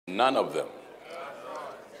None of them.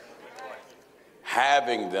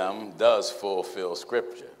 Having them does fulfill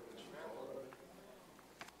Scripture.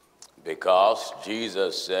 Because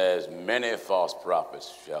Jesus says many false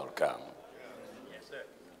prophets shall come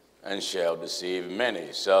and shall deceive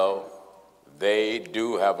many. So they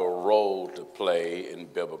do have a role to play in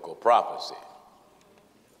biblical prophecy.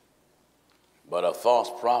 But a false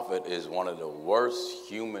prophet is one of the worst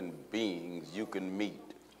human beings you can meet.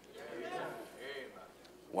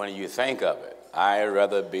 When you think of it, I'd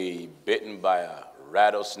rather be bitten by a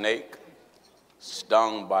rattlesnake,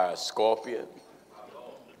 stung by a scorpion,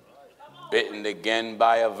 bitten again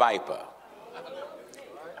by a viper,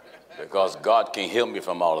 because God can heal me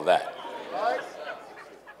from all of that.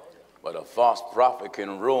 But a false prophet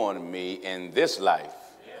can ruin me in this life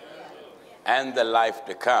and the life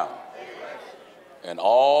to come. And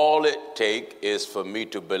all it takes is for me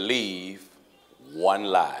to believe one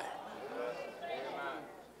lie.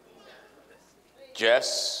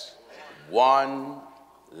 Just one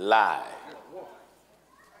lie.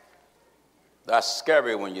 That's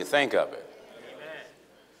scary when you think of it.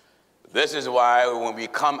 This is why when we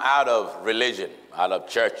come out of religion, out of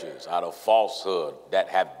churches, out of falsehood that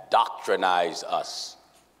have doctrinized us,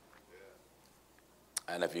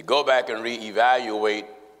 and if you go back and reevaluate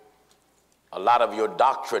a lot of your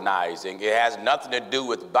doctrinizing, it has nothing to do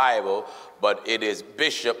with Bible, but it is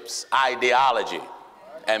bishop's ideology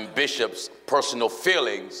and bishop's personal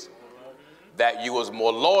feelings that you was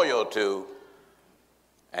more loyal to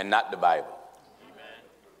and not the Bible.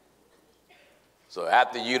 So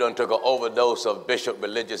after you done took an overdose of bishop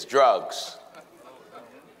religious drugs,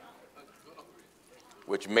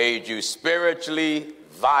 which made you spiritually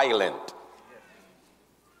violent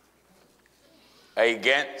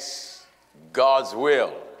against God's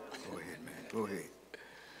will. Go ahead, man. Go ahead.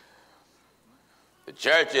 The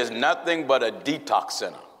church is nothing but a detox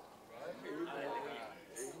center.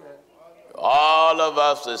 All of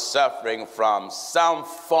us are suffering from some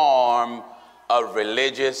form of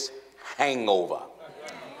religious hangover.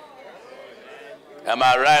 Am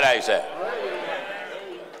I right, I say?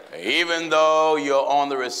 Even though you're on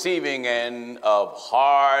the receiving end of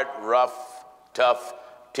hard, rough, tough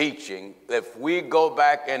teaching, if we go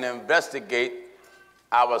back and investigate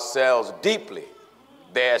ourselves deeply,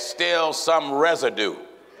 there's still some residue.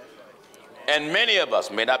 And many of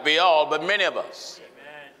us, may not be all, but many of us,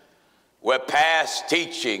 where past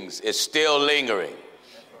teachings is still lingering.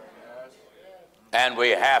 And we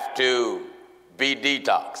have to be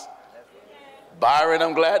detoxed. Byron,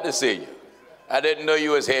 I'm glad to see you. I didn't know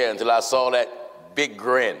you was here until I saw that big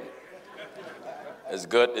grin. It's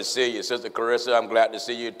good to see you. Sister Carissa, I'm glad to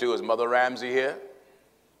see you too. Is Mother Ramsey here?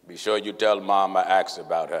 Be sure you tell Mom I asked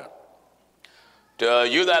about her. To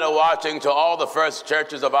you that are watching, to all the first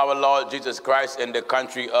churches of our Lord Jesus Christ in the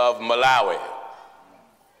country of Malawi,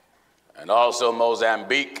 and also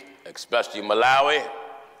Mozambique, especially Malawi,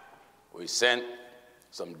 we sent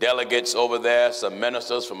some delegates over there, some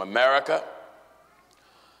ministers from America.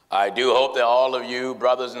 I do hope that all of you,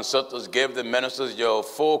 brothers and sisters, give the ministers your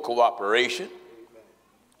full cooperation.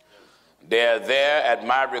 They're there at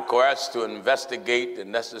my request to investigate the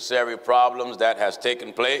necessary problems that has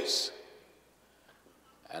taken place.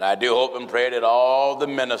 And I do hope and pray that all the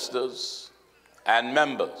ministers and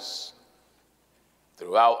members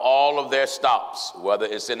throughout all of their stops, whether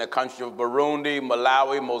it's in the country of Burundi,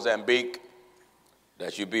 Malawi, Mozambique,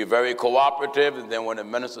 that you be very cooperative, and then when the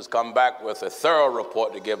ministers come back with a thorough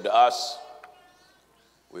report to give to us,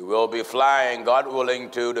 we will be flying, God willing,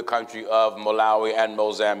 to the country of Malawi and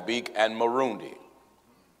Mozambique and Burundi.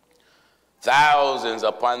 Thousands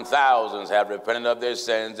upon thousands have repented of their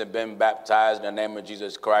sins and been baptized in the name of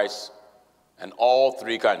Jesus Christ in all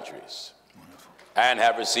three countries. Wonderful. And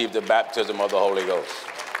have received the baptism of the Holy Ghost.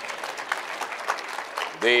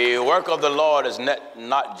 The work of the Lord is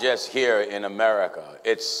not just here in America.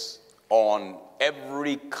 It's on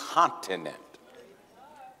every continent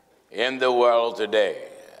in the world today.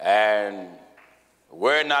 And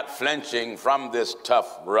we're not flinching from this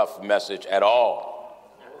tough, rough message at all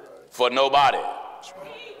for nobody.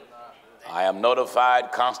 I am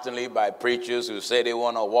notified constantly by preachers who say they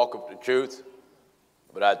want to walk up the truth.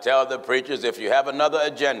 But I tell the preachers, if you have another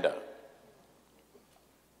agenda,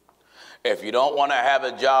 if you don't want to have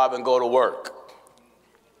a job and go to work,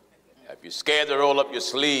 if you're scared to roll up your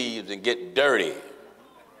sleeves and get dirty,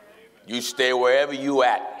 you stay wherever you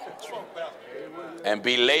at and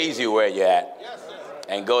be lazy where you're at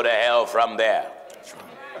and go to hell from there.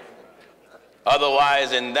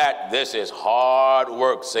 Otherwise than that, this is hard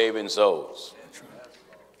work saving souls.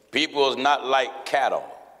 People is not like cattle.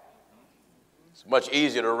 It's much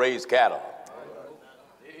easier to raise cattle.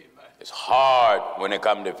 It's hard when it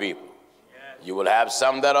comes to people. You will have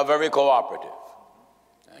some that are very cooperative.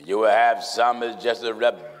 And you will have some that's just as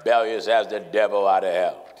rebellious as the devil out of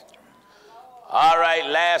hell. All right,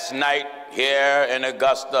 last night here in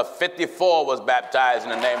Augusta, 54 was baptized in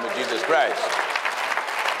the name of Jesus Christ.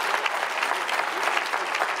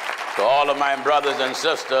 To all of my brothers and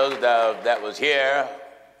sisters that was here,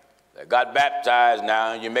 that got baptized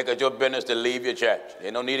now, you make it your business to leave your church. You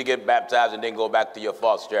don't need to get baptized and then go back to your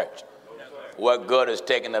false church. What good is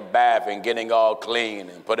taking a bath and getting all clean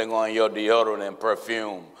and putting on your deodorant and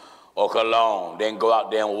perfume or cologne, then go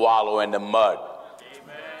out there and wallow in the mud?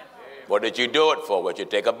 Amen. What did you do it for? What you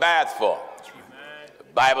take a bath for? Amen. The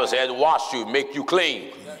Bible says, wash you, make you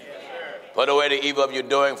clean. Yes. Put away the evil of your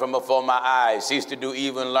doing from before my eyes. Cease to do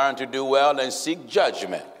evil and learn to do well and seek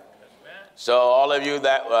judgment. Amen. So all of you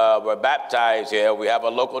that were baptized here, we have a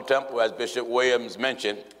local temple, as Bishop Williams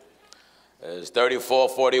mentioned. It's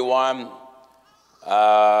 3441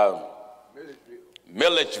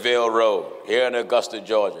 Milledgeville Road here in Augusta,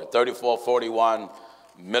 Georgia. 3441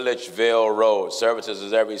 Milledgeville Road. Services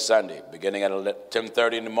is every Sunday, beginning at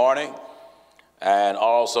 10:30 in the morning, and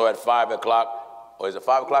also at 5 o'clock. Or is it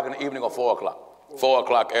 5 o'clock in the evening or 4 o'clock? 4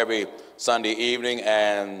 o'clock every Sunday evening,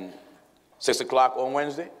 and 6 o'clock on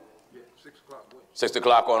Wednesday? Yeah, 6 o'clock. 6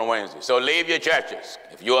 o'clock on Wednesday. So leave your churches.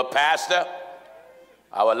 If you're a pastor,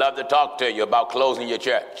 I would love to talk to you about closing your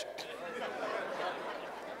church.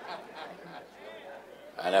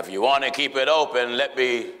 And if you want to keep it open, let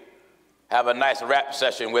me have a nice rap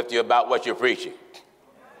session with you about what you're preaching.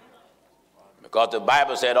 Because the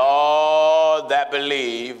Bible said all that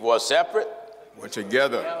believe were separate. We're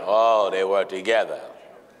together. Oh, they were together.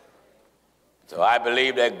 So I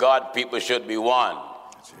believe that God people should be one.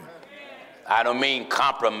 I don't mean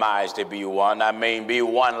compromise to be one. I mean be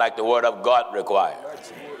one like the Word of God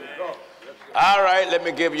requires. All right, let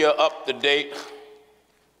me give you an up-to-date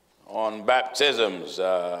on baptisms.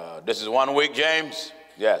 This is 1 week, James?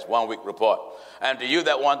 Yes, 1 week report. And to you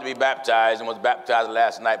that want to be baptized and was baptized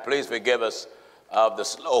last night, please forgive us of the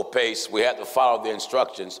slow pace. We had to follow the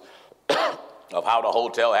instructions of how the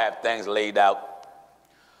hotel had things laid out.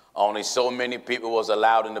 Only so many people was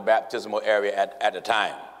allowed in the baptismal area at a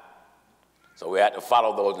time. So we had to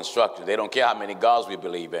follow those instructions. They don't care how many gods we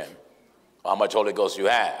believe in, or how much Holy Ghost you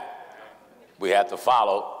have. We have to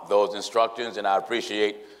follow those instructions, and I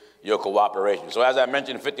appreciate your cooperation. So as I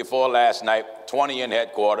mentioned, 54 last night, 20 in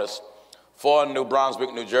headquarters, 4 in New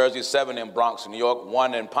Brunswick, New Jersey, 7 in Bronx, New York,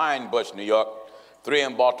 1 in Pine Bush, New York, 3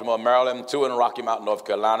 in Baltimore, Maryland, 2 in Rocky Mount, North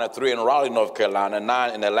Carolina, 3 in Raleigh, North Carolina,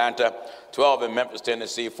 9 in Atlanta, 12 in Memphis,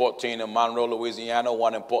 Tennessee, 14 in Monroe, Louisiana,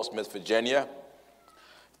 1 in Portsmouth, Virginia,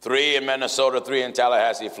 3 in Minnesota, 3 in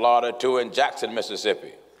Tallahassee, Florida, 2 in Jackson,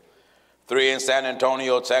 Mississippi, 3 in San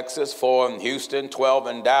Antonio, Texas, 4 in Houston, 12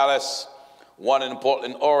 in Dallas, 1 in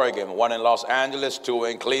Portland, Oregon, 1 in Los Angeles, 2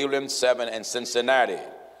 in Cleveland, 7 in Cincinnati,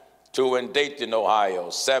 2 in Dayton,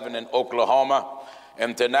 Ohio, 7 in Oklahoma.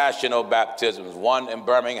 International baptisms, 1 in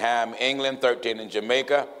Birmingham, England, 13 in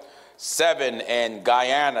Jamaica, 7 in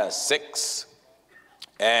Guyana, 6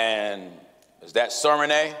 and is that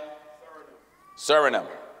Suriname? Suriname.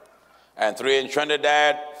 And 3 in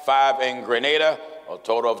Trinidad, 5 in Grenada, a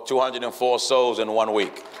total of 204 souls in 1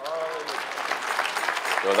 week.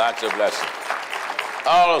 So that's a blessing.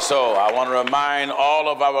 Also, I want to remind all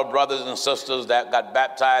of our brothers and sisters that got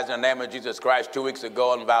baptized in the name of Jesus Christ 2 weeks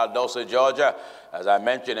ago in Valdosta, Georgia. As I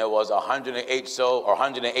mentioned, it was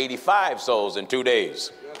 185 souls in 2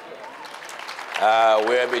 days.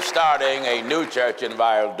 We'll be starting a new church in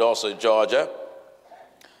Valdosta, Georgia.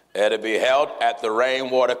 It'll be held at the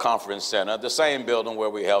Rainwater Conference Center, the same building where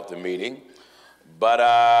we held the meeting. But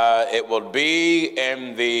it will be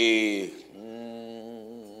in the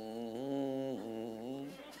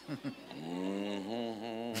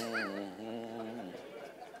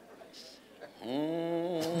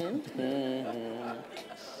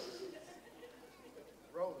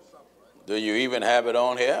Do you even have it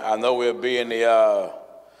on here? I know we'll be in the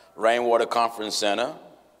Rainwater Conference Center.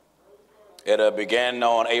 It'll begin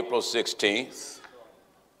on April 16th.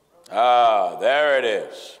 There it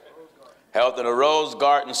is. Held in the Rose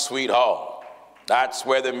Garden Suite Hall. That's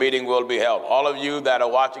where the meeting will be held. All of you that are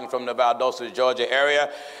watching from the Valdosta, Georgia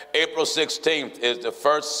area, April 16th is the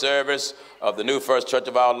first service of the New First Church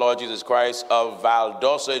of our Lord Jesus Christ of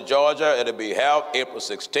Valdosta, Georgia. It'll be held April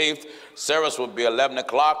 16th. Service will be 11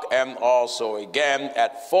 o'clock and also again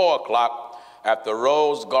at 4 o'clock at the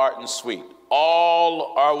Rose Garden Suite.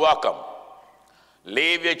 All are welcome.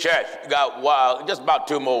 Leave your church. You got just about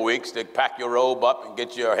 2 more weeks to pack your robe up and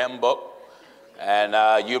get your hymn book.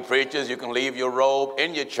 And you preachers, you can leave your robe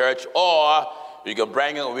in your church, or you can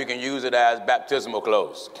bring it and we can use it as baptismal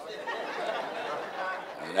clothes.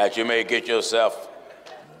 And that you may get yourself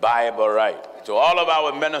Bible right. To all of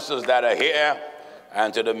our ministers that are here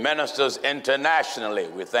and to the ministers internationally,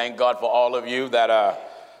 we thank God for all of you that are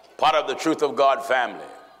part of the Truth of God family.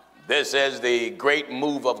 This is the great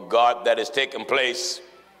move of God that is taking place,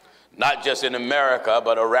 not just in America,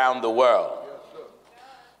 but around the world.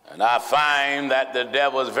 And I find that the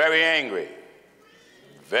devil is very angry,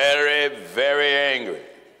 very, very angry,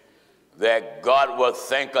 that God will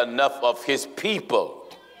think enough of his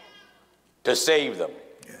people to save them.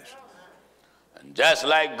 Yes. And just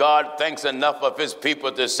like God thinks enough of his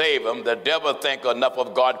people to save them, the devil thinks enough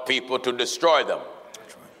of God's people to destroy them.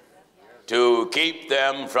 That's right. To keep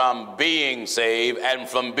them from being saved and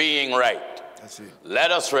from being right. That's it.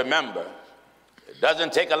 Let us remember, it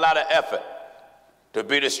doesn't take a lot of effort to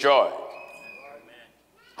be destroyed.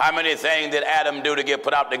 How many things did Adam do to get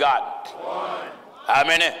put out the garden? One. How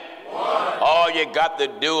many? One. All you got to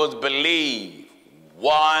do is believe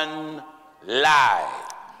one lie.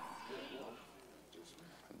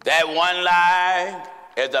 That one lie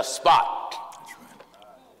is a spot.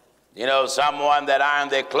 You know, someone that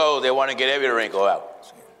irons their clothes, they want to get every wrinkle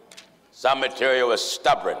out. Some material is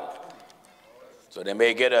stubborn. So they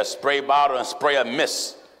may get a spray bottle and spray a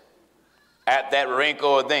mist at that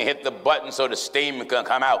wrinkle, and then hit the button so the steam can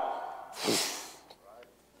come out.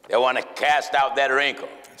 They want to cast out that wrinkle.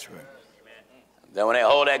 That's right. Then when they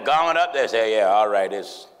hold that garment up, they say, yeah, all right,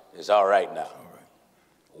 it's all right now. All right.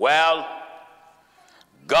 Well,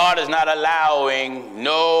 God is not allowing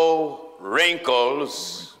no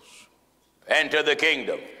wrinkles into the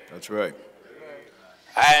kingdom. That's right.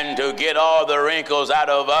 And to get all the wrinkles out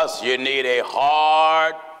of us, you need a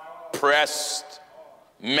hard-pressed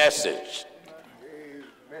message.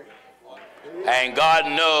 And God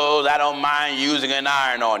knows I don't mind using an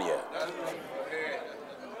iron on you.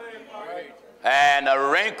 And a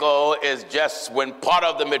wrinkle is just when part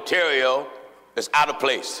of the material is out of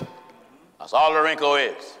place. That's all a wrinkle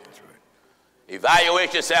is.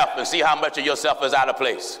 Evaluate yourself and see how much of yourself is out of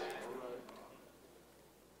place.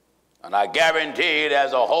 And I guarantee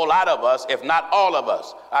there's a whole lot of us, if not all of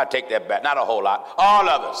us, I take that back, not a whole lot, all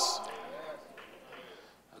of us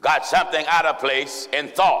got something out of place in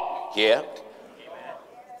thought here.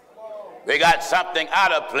 We got something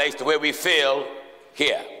out of place to where we feel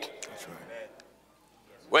here. That's right.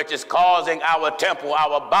 Which is causing our temple,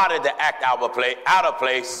 our body to act out of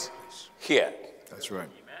place here. That's right.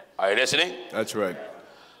 Are you listening? That's right.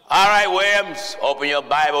 All right, Williams, open your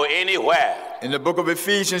Bible anywhere. In the book of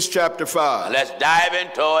Ephesians chapter 5. And let's dive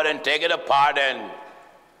into it and take it apart and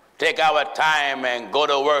take our time and go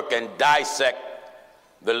to work and dissect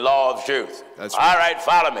the law of truth. That's right. All right,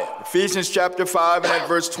 follow me. Ephesians chapter 5 and at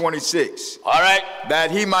verse 26. All right.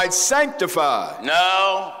 That he might sanctify.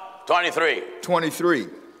 No, 23. 23.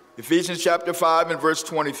 Ephesians chapter 5 and verse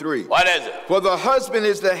 23. What is it? For the husband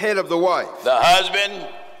is the head of the wife. The husband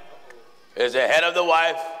is the head of the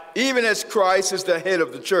wife. Even as Christ is the head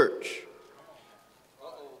of the church.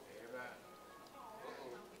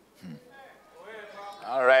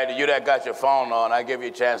 All right, you that got your phone on, I give you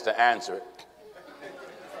a chance to answer it.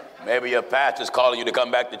 Maybe your pastor's calling you to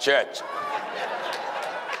come back to church.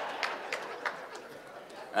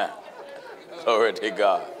 Glory to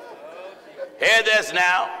God. Hear this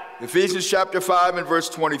now. Ephesians chapter 5 and verse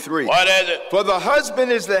 23. What is it? For the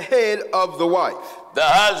husband is the head of the wife. The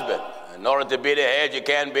husband. In order to be the head, you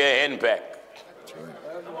can't be a henpeck. That's right.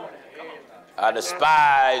 I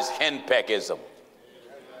despise henpeckism.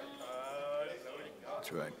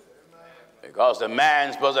 That's right. Because the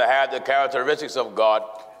man's supposed to have the characteristics of God.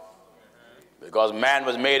 Because man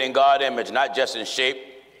was made in God's image, not just in shape.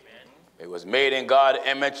 It was made in God's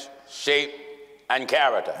image, shape, and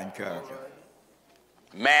character. And character.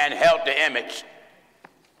 Man held the image,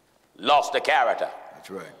 lost the character.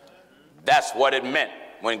 That's right. That's what it meant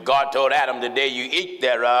when God told Adam, the day you eat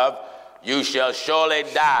thereof, you shall surely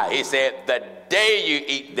die. He said, the day you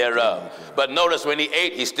eat thereof. But notice when he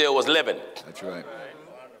ate, he still was living. That's right.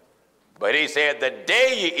 But he said, the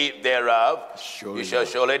day you eat thereof, you shall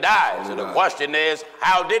surely die. So the question is,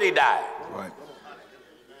 how did he die? Right.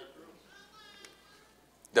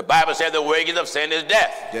 The Bible said the wages of sin is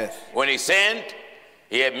death. Death. When he sinned,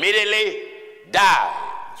 he immediately died.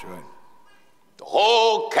 That's right. The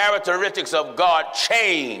whole characteristics of God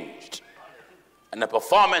changed. And the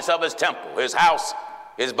performance of his temple, his house,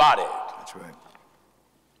 his body. That's right.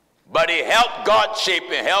 But he helped God shape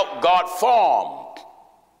and helped God form.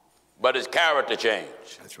 But his character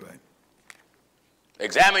changed. That's right.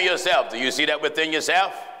 Examine yourself. Do you see that within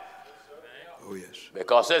yourself? Oh, yes.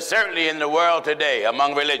 Because there's certainly in the world today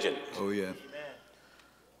among religion. Oh, yeah.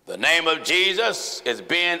 The name of Jesus is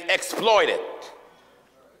being exploited,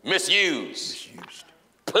 misused,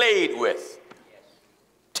 played with,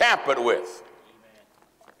 tampered with.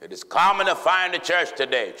 It is common to find the church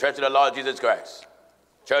today, Church of the Lord Jesus Christ,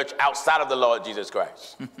 church outside of the Lord Jesus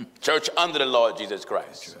Christ, church under the Lord Jesus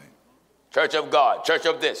Christ, right. Church of God, church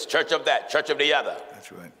of this, church of that, church of the other.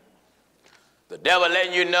 That's right. The devil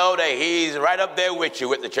letting you know that he's right up there with you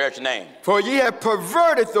with the church name. For ye have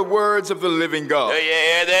perverted the words of the living God. Do you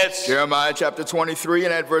hear this? Jeremiah chapter 23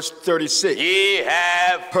 and at verse 36. Ye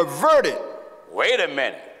have perverted. Wait a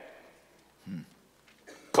minute.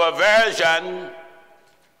 Perversion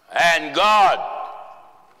and God.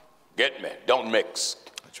 Get me? Don't mix.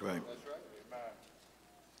 That's right.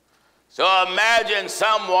 So imagine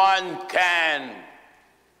someone can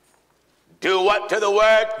do what to the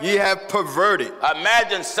word? Ye have perverted.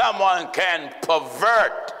 Imagine someone can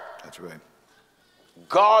pervert. That's right.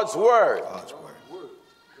 God's word. God's word.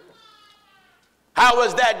 How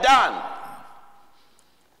is that done?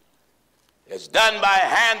 It's done by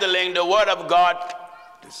handling the word of God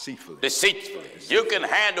deceitfully. You can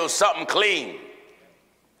handle something clean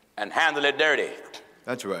and handle it dirty.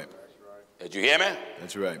 That's right. Did you hear me?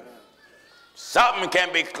 That's right. Something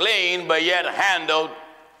can be clean but yet handled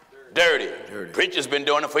dirty. Preacher's been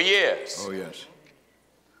doing it for years. Oh, yes.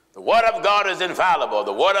 The word of God is infallible.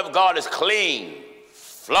 The word of God is clean,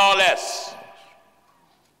 flawless,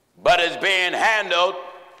 but it's being handled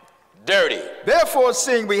dirty. Therefore,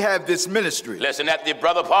 seeing we have this ministry. Listen at the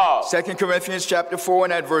brother Paul. 2 Corinthians chapter 4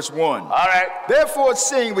 and at verse 1. All right. Therefore,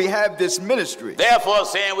 seeing we have this ministry. Therefore,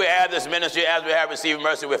 seeing we have this ministry, as we have received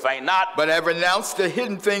mercy, we faint not. But have renounced the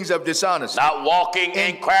hidden things of dishonesty. Not walking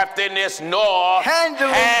in craftiness, nor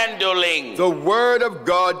handling the word of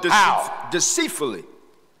God deceitfully.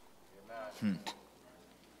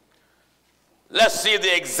 Let's see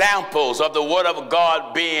the examples of the word of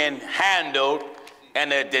God being handled in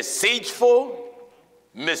a deceitful,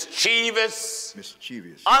 mischievous,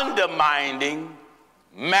 undermining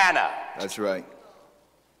manner. That's right.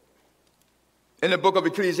 In the book of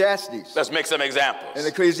Ecclesiastes. Let's make some examples. In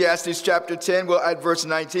Ecclesiastes chapter 10, we'll at verse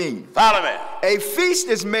 19. Follow me. A feast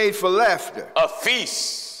is made for laughter. A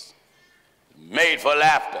feast made for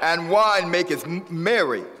laughter. And wine maketh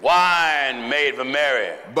merry. Wine made for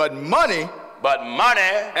merry. But money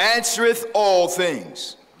answereth all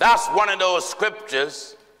things. That's one of those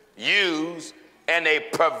scriptures used in a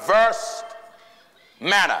perverse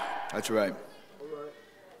manner. That's right.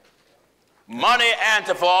 Money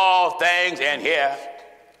answer for all things, and here,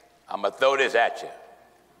 I'm going to throw this at you.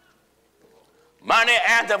 Money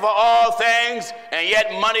answer for all things, and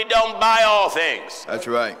yet money don't buy all things. That's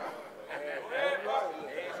right.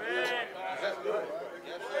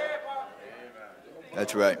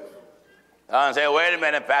 That's right. I say, wait a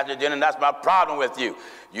minute, Pastor Jennings, that's my problem with you.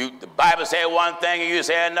 The Bible say one thing and you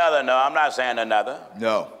say another. No, I'm not saying another.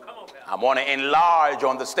 No. I want to enlarge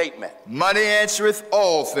on the statement. Money answereth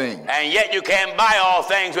all things. And yet you can't buy all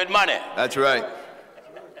things with money. That's right.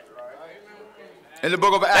 In the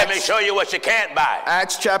book of Acts. Let me show you what you can't buy.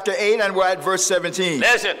 Acts chapter 8 and we're at verse 17.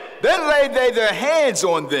 Listen. Then laid they their hands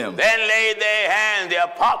on them. Then laid their hands, the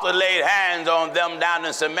apostles laid hands on them down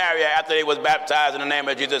in Samaria after they was baptized in the name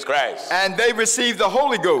of Jesus Christ. And they received the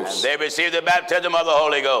Holy Ghost. And they received the baptism of the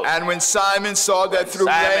Holy Ghost. And when Simon saw that through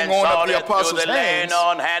laying on of the apostles' hands, laying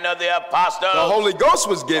on hand of the apostles, the Holy Ghost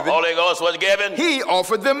was given. The Holy Ghost was given. He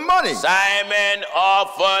offered them money. Simon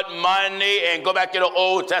offered money. And go back to the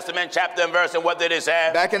Old Testament chapter and verse, and what did it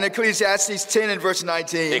say? Back in Ecclesiastes 10 and verse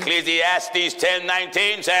 19. Ecclesiastes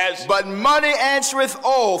 10:19 says, but money answereth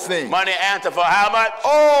all things. Money answer for how much?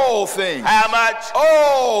 All things. How much?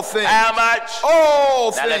 All things. How much?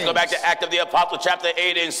 All things. Now let's go back to Act of the Apostle chapter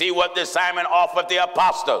 8 and see what this Simon offered the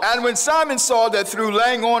apostles. And when Simon saw that through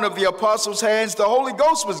laying on of the apostles' hands the Holy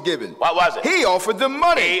Ghost was given. What was it? He offered them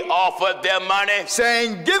money. He offered them money.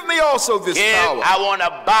 Saying, give me also this power. I want to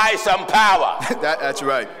buy some power. That's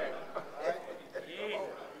right.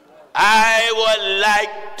 I would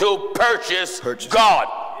like to purchase God.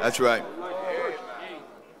 That's right.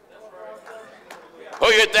 Who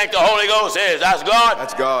you think the Holy Ghost is? That's God?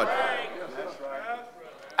 That's God.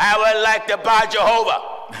 I would like to buy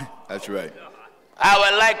Jehovah. That's right. I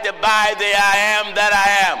would like to buy the I am that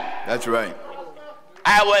I am. That's right.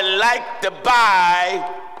 I would like to buy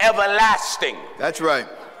everlasting. That's right.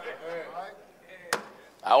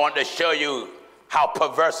 I want to show you how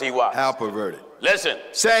perverse he was. How perverted. Listen.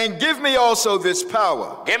 Saying, give me also this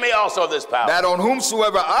power. Give me also this power. That on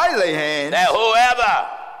whomsoever I lay hands. That whoever.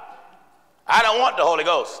 I don't want the Holy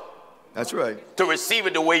Ghost. That's right. To receive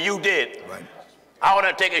it the way you did. Right. I want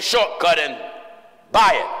to take a shortcut and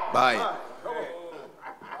buy it. Buy it.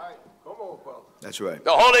 That's right.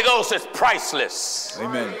 The Holy Ghost is priceless.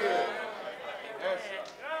 Amen.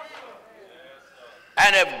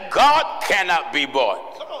 And if God cannot be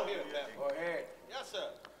bought,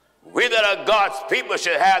 we that are God's people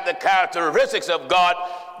should have the characteristics of God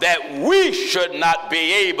that we should not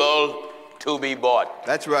be able to be bought.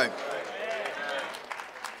 That's right.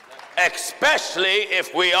 Especially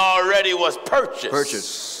if we already was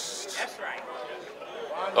purchased. That's right.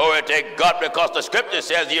 Glory to God, because the scripture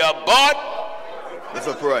says you are bought with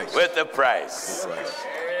a price. With a price.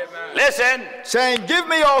 Listen. Saying, give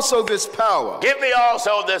me also this power. Give me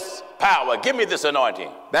also this power. Give me this anointing.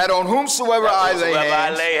 That on whomsoever I lay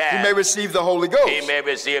hands, he may receive the Holy Ghost. He may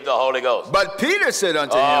receive the Holy Ghost. But Peter said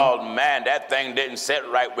unto him. Oh, man, that thing didn't sit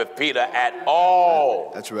right with Peter at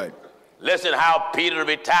all. That's right. Listen how Peter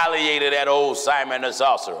retaliated at old Simon the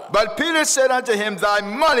sorcerer. But Peter said unto him, thy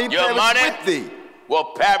money perish with thee.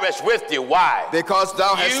 Will perish with you. Why? Because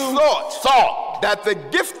thou hast thought that the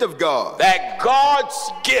gift of God, that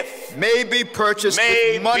God's gift may be purchased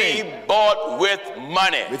with money. May be bought with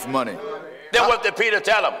money. With money. Then what did Peter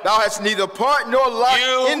tell him? Thou hast neither part nor lot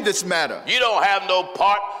in this matter. You don't have no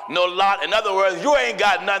part, no lot. In other words, you ain't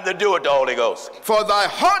got nothing to do with the Holy Ghost. For thy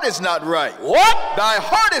heart is not right. What? Thy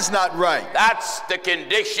heart is not right. That's the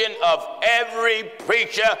condition of every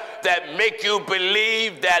preacher that make you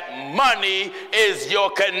believe that money is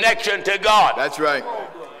your connection to God. That's right.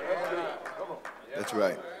 That's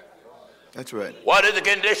right. That's right. What is the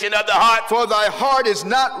condition of the heart? For thy heart is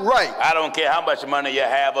not right. I don't care how much money you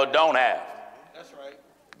have or don't have. That's right.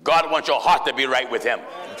 God wants your heart to be right with him.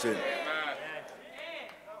 That's it.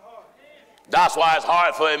 That's why it's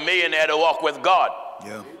hard for a millionaire to walk with God.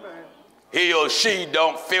 Yeah. He or she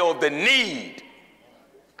don't feel the need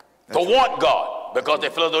to want God because they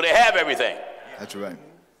feel as though they have everything. That's right.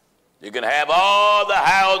 You can have all the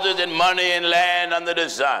houses and money and land under the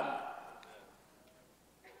sun.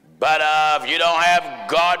 But if you don't have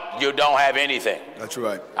God, you don't have anything. That's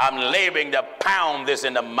right. I'm laboring to pound this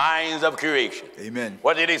in the minds of creation. Amen.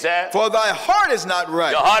 What did he say? For thy heart is not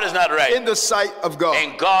right. Your heart is not right. In the sight of God.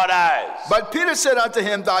 In God's eyes. But Peter said unto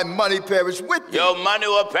him, thy money perish with thee. Your money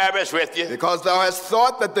will perish with you. Because thou hast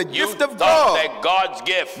thought that the gift of God, that God's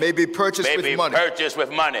gift may be purchased with money. Purchased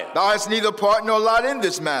with money. Thou hast neither part nor lot in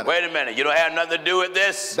this matter. Wait a minute. You don't have nothing to do with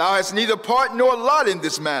this? Thou hast neither part nor lot in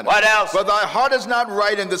this matter. What else? For thy heart is not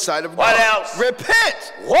right in the sight of God. What else?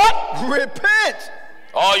 Repent. What? Repent.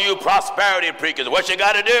 All you prosperity preachers, what you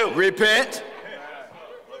got to do? Repent.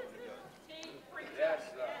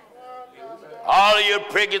 All of you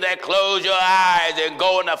preachers that close your eyes and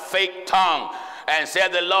go in a fake tongue and said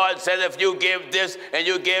the Lord says if you give this and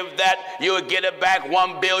you give that, you'll get it back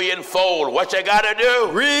 1 billion fold. What you got to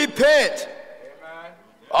do? Repent.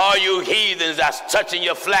 All you heathens that's touching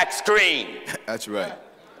your flat screen. That's right.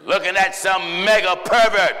 Looking at some mega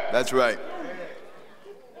pervert. That's right.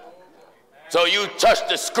 So you touch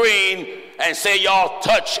the screen and say y'all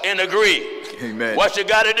touch and agree. Amen. What you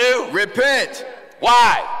got to do? Repent.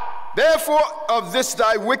 Why? Therefore of this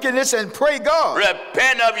thy wickedness and pray God.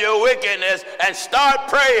 Repent of your wickedness and start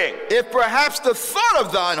praying. If perhaps the thought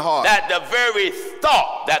of thine heart. That the very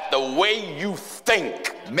thought, that the way you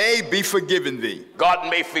think. May be forgiven thee. God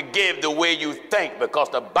may forgive the way you think because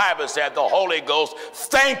the Bible said the Holy Ghost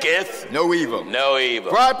thinketh no evil. No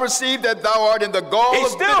evil. For I perceive that thou art in the gall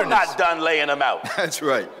He's of bitterness. He's still not done laying them out. That's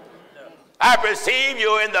right. I perceive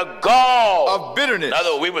you in the gall of bitterness. In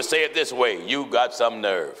other words, we would say it this way. You got some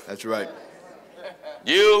nerve. That's right.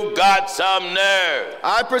 You got some nerve.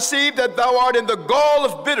 I perceive that thou art in the gall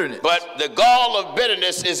of bitterness. But the gall of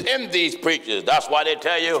bitterness is in these preachers. That's why they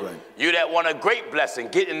tell you, right. You that want a great blessing,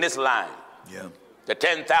 get in this line. Yeah. The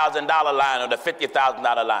 $10,000 line or the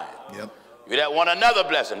 $50,000 line. Yep. You that want another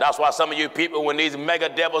blessing. That's why some of you people, when these mega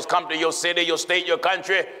devils come to your city, your state, your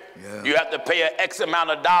country, you have to pay an X amount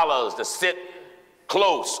of dollars to sit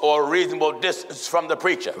close or a reasonable distance from the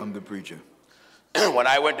preacher. From the preacher. When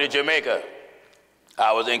I went to Jamaica,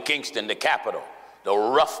 I was in Kingston, the capital, the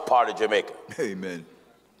rough part of Jamaica. Amen.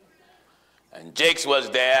 And Jakes was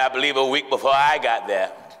there, I believe, a week before I got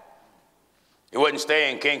there. He wouldn't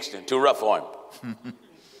stay in Kingston, too rough for him.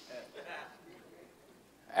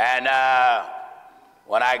 And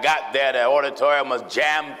when I got there, the auditorium was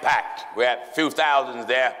jam-packed. We had a few thousands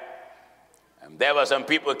there. And there were some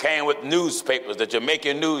people who came with newspapers, the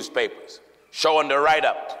Jamaican newspapers, showing the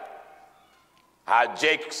write-up. How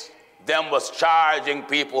Jakes them was charging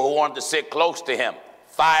people who wanted to sit close to him,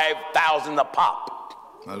 $5,000 a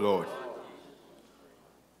pop. My Lord.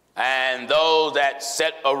 And those that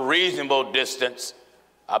set a reasonable distance,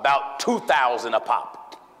 about $2,000 a pop.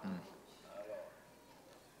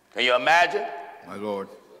 Can you imagine? My Lord.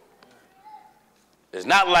 It's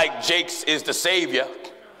not like Jakes is the Savior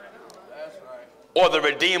or the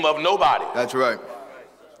Redeemer of nobody. That's right.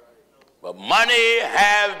 But money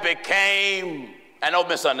have became, and don't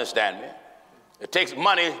misunderstand me, it takes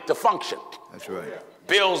money to function. That's right.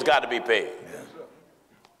 Bills got to be paid. Yeah.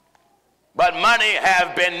 But money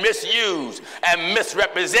have been misused and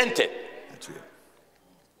misrepresented. That's it.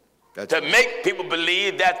 That's to make people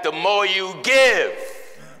believe that the more you give,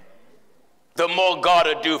 the more God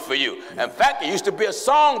will do for you. In fact, there used to be a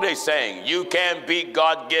song they sang, you can't beat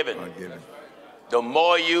God-given. God-given. The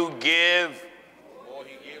more you give,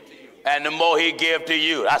 and the more he give to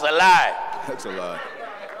you. That's a lie. That's a lie.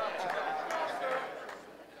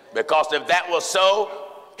 Because if that was so,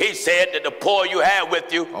 he said that the poor you have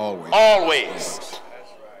with you always.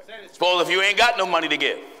 Suppose if you ain't got no money to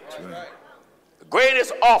give. That's right. The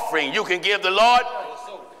greatest offering you can give the Lord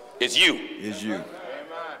is you. Is you.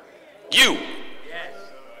 You.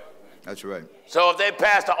 That's right. So if they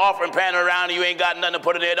pass the offering pan around and you ain't got nothing to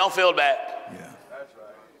put in there, don't feel bad. Yeah.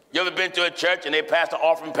 You ever been to a church and they pass the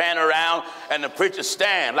offering pan around and the preacher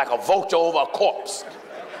stand like a vulture over a corpse?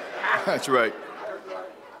 That's right.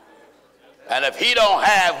 And if he don't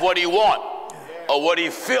have what he want or what he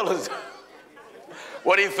feels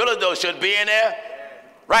though should be in there,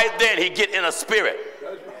 right then he get in a spirit.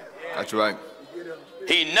 That's right.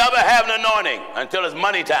 He never have an anointing until it's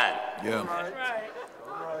money time. Yeah.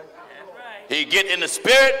 He get in the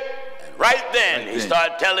spirit, and right then he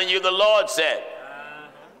start telling you the Lord said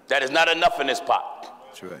that is not enough in this pot.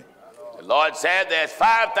 That's right. The Lord said there's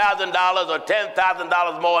 $5,000 or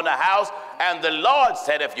 $10,000 more in the house, and the Lord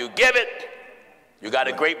said if you give it, you got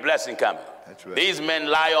a great blessing coming. That's right. These men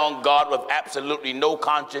lie on God with absolutely no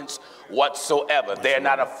conscience whatsoever. They're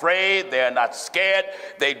not afraid. They're not scared.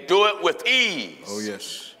 They do it with ease. Oh,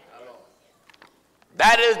 yes.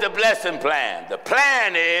 That is the blessing plan. The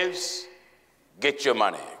plan is get your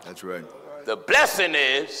money. That's right. The blessing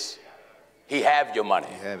is he have your money.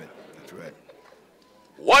 You have it. That's right.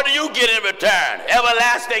 What do you get in return?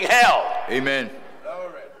 Everlasting hell. Amen.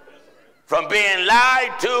 From being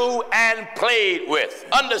lied to and played with.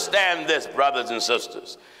 Understand this, brothers and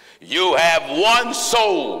sisters. You have one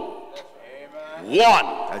soul. One.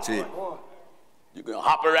 That's it. You can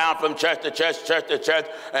hop around from church to church,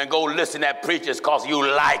 and go listen at preachers because you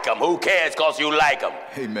like them. Who cares because you like them?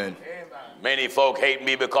 Amen. Many folk hate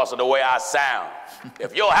me because of the way I sound.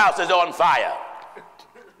 If your house is on fire,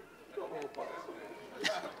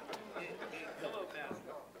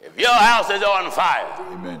 if your house is on fire,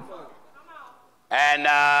 amen,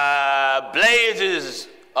 and blazes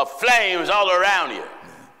of flames all around you,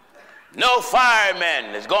 no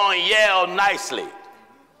fireman is going to yell nicely,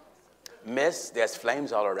 Miss, there's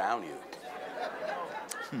flames all around you.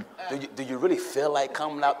 Do you really feel like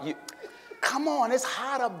coming out? Come on, it's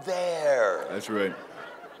hot up there. That's right.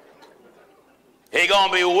 He's going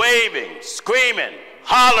to be waving, screaming,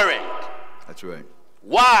 hollering. That's right.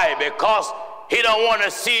 Why? Because he don't want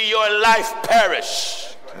to see your life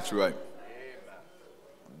perish. That's right.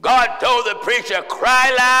 God told the preacher,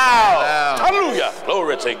 cry loud. Hallelujah.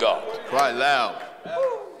 Glory to God. Cry loud.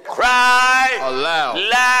 Cry aloud.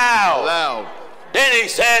 Loud. Loud. Then he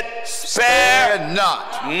said, spare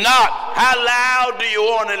not. Not. How loud do you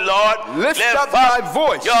want it, Lord? Lift up thy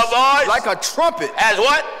voice. Your voice. Like a trumpet. As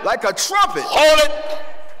what? Like a trumpet. Hold it.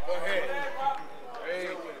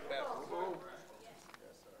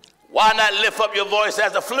 Why not lift up your voice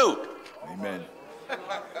as a flute? Amen.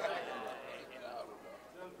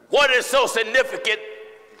 What is so significant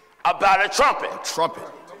about a trumpet? A trumpet.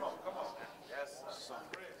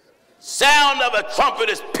 Sound of a trumpet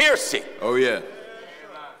is piercing. Oh, yeah.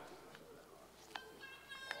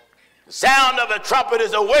 The sound of a trumpet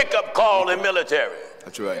is a wake-up call in military.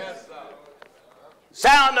 That's right.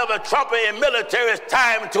 Sound of a trumpet in military is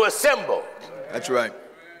time to assemble. That's right.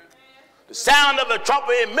 The sound of a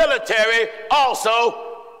trumpet in military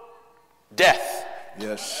also death.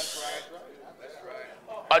 Yes.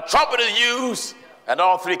 A trumpet is used in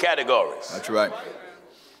all three categories. That's right.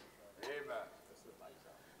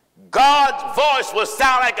 God's voice will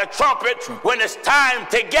sound like a trumpet when it's time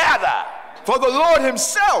to gather. For the Lord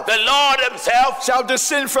himself. The Lord himself shall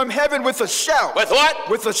descend from heaven with a shout. With what?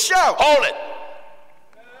 With a shout. Hold it.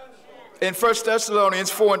 In 1 Thessalonians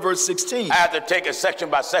 4 and verse 16. I have to take it section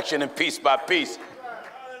by section and piece by piece.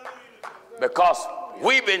 Because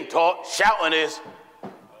we've been taught shouting is,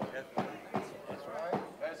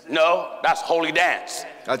 no, that's holy dance.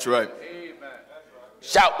 That's right.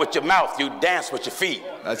 Shout with your mouth, you dance with your feet.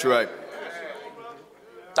 That's right.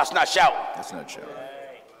 That's not shouting. That's not shouting.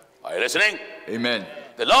 Are you listening? Amen.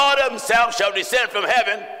 The Lord himself shall descend from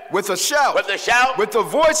heaven With a shout. With a shout. With the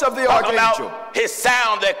voice of the archangel. About his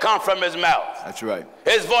sound that comes from his mouth. That's right.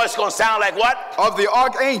 His voice going to sound like what? Of the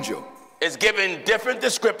archangel. It's giving different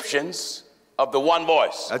descriptions of the one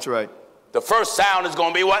voice. That's right. The first sound is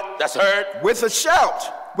going to be what? That's heard. With a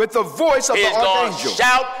shout. With the voice of the archangel. He's going to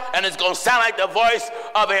shout, and it's going to sound like the voice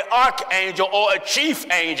of an archangel or a chief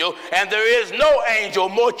angel, and there is no angel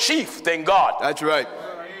more chief than God. That's right.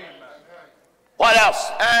 What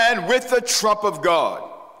else? And with the trump of God.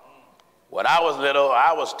 When I was little,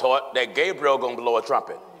 I was taught that Gabriel going to blow a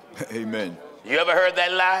trumpet. Amen. You ever heard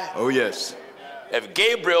that lie? Oh, yes. If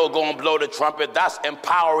Gabriel going to blow the trumpet, that's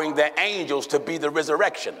empowering the angels to be the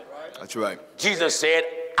resurrection. That's right. Jesus said,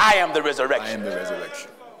 I am the resurrection. I am the resurrection.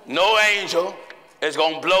 No angel is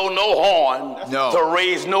going to blow no horn to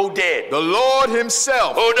raise no dead. The Lord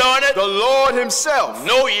himself. Who doing it? The Lord himself.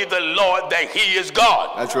 Know ye the Lord that he is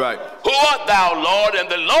God. That's right. Who art thou, Lord? And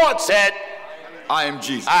the Lord said, I am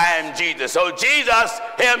Jesus. I am Jesus. So Jesus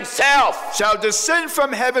himself shall descend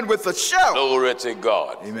from heaven with a shout. Glory to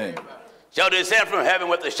God. Amen. Shall descend from heaven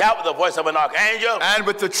with the shout, with the voice of an archangel. And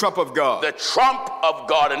with the trump of God. The trump of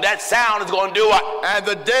God. And that sound is going to do what? And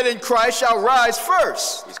the dead in Christ shall rise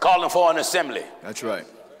first. He's calling for an assembly. That's right.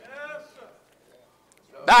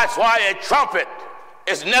 That's why a trumpet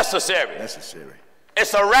is necessary. Necessary.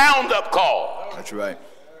 It's a roundup call. That's right.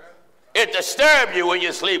 It disturbs you when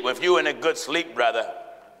you sleep. If you're in a good sleep, brother,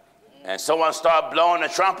 and someone start blowing a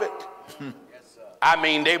trumpet, I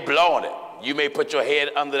mean, they blowing it. You may put your head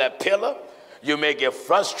under that pillow. You may get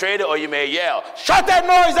frustrated, or you may yell, shut that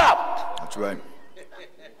noise up. That's right.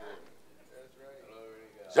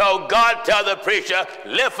 So God tell the preacher,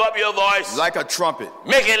 lift up your voice. Like a trumpet.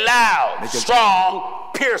 Make it loud,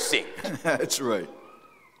 strong, piercing. That's right.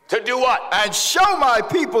 To do what? And show my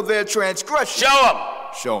people their transgression. Show them.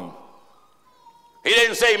 Show them. He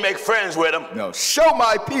didn't say make friends with them. No, show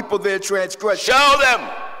my people their transgression. Show them.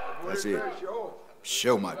 That's it.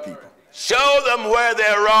 Show my people. Show them where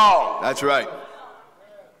they're wrong. That's right.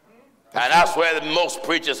 And that's where most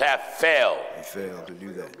preachers have failed. They failed to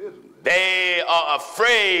do that. They are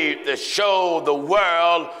afraid to show the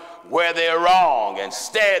world where they're wrong.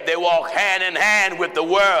 Instead, they walk hand in hand with the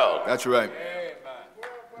world. That's right.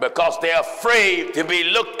 Because they're afraid to be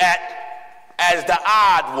looked at as the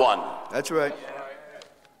odd one. That's right.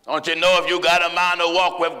 Don't you know if you got a mind to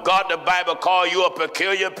walk with God, the Bible call you a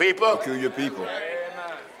peculiar people? Peculiar people.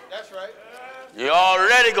 That's right. You're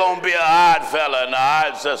already going to be an odd fella and an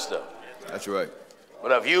odd sister. That's right.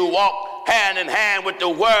 But if you walk hand in hand with the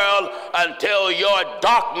world until your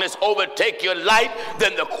darkness overtake your light,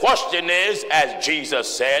 then the question is, as Jesus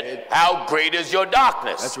said, how great is your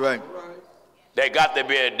darkness? That's right. There got to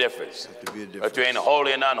be a difference between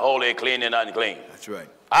holy and unholy, clean and unclean. That's right.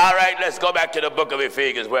 All right, let's go back to the book of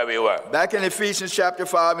Ephesians where we were. Back in Ephesians chapter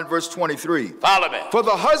 5 and verse 23. Follow me. For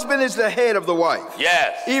the husband is the head of the wife.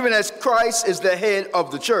 Yes. Even as Christ is the head of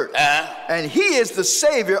the church. And he is the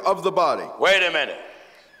Savior of the body. Wait a minute.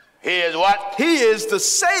 He is what? He is the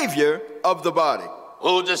Savior of the body.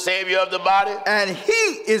 Who's the Savior of the body? And he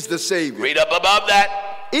is the Savior. Read up above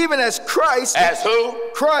that. Even as Christ. As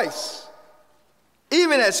who? Christ.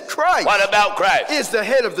 Even as Christ. What about Christ? Is the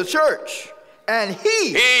head of the church. And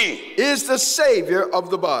he is the Savior of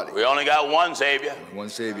the body. We only got one Savior. One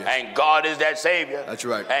Savior. And God is that Savior. That's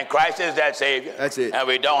right. And Christ is that Savior. That's it. And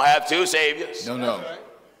we don't have two Saviors. No.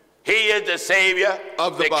 He is the Savior,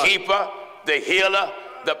 of the body. Keeper, the healer,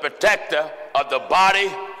 the protector of the body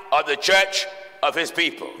of the church of his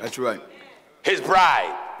people. That's right. His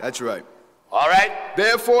bride. That's right. All right?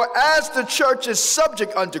 Therefore, as the church is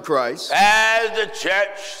subject unto Christ. As the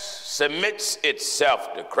church submits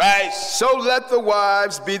itself to Christ, so let the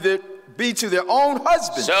wives be to their own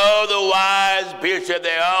husbands. So the wives be to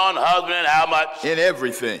their own husband, and how much? In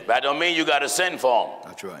everything. That don't mean you got to sin for them.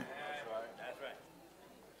 That's right.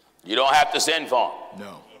 You don't have to sin for them.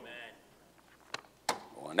 No.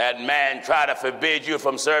 When that man try to forbid you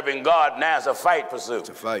from serving God, now it's a fight pursuit. It's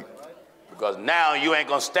a fight. Because now you ain't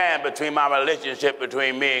going to stand between my relationship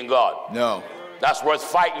between me and God. No. That's worth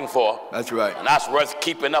fighting for. That's right. And that's worth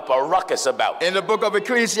keeping up a ruckus about. In the book of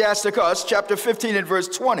Ecclesiasticus, chapter 15 and verse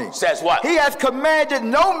 20. Says what? He hath commanded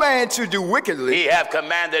no man to do wickedly. He hath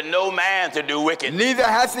commanded no man to do wickedly. Neither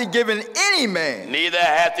hath he given any man. Neither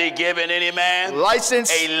hath he given any man.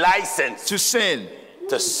 License. A license. To sin.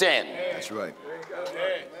 To sin. That's right.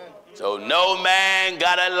 So no man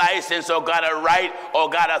got a license or got a right or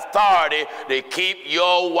got authority to keep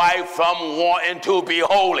your wife from wanting to be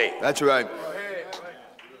holy. That's right.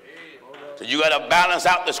 So you got to balance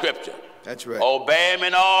out the scripture. That's right. Obey him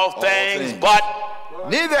in all things, but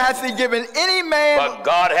Neither hath he given any man But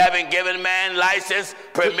God having given man license,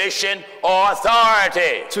 permission, or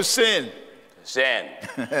authority to sin. sin.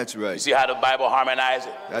 That's You right. see how the Bible harmonizes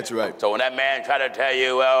it? That's right. So when that man try to tell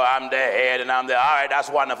you, well, I'm the head and I'm the, all right, that's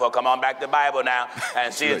wonderful. Come on back to the Bible now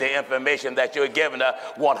and see if the information that you're giving her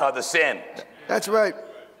want her to sin. That's right.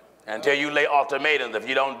 Until you lay ultimatums. If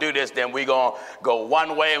you don't do this, then we're going to go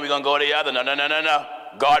one way and we're going to go the other. No, no, no, no, no.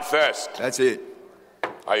 God first. That's it.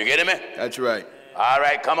 Are you getting me? That's right. All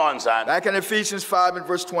right, come on, son. Back in Ephesians 5 and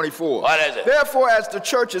verse 24. What is it? Therefore, as the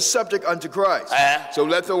church is subject unto Christ, so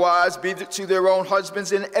let the wives be to their own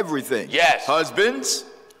husbands in everything. Yes. Husbands,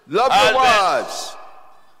 love your wives.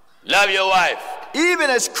 Love your wife. Even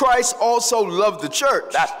as Christ also loved the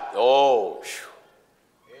church. That's, oh.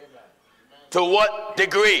 To what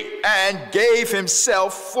degree? And gave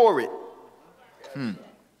himself for it.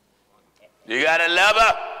 You got to love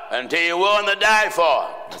her until you're willing to die for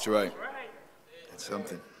her. That's right. That's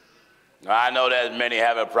something. I know there's many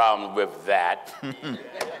having problems with that.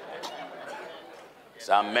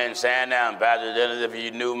 Some men saying now, Pastor Jennings, if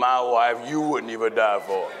you knew my wife, you wouldn't even die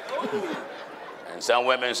for her. And some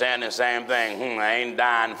women saying the same thing. I ain't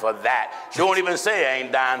dying for that. She won't even say I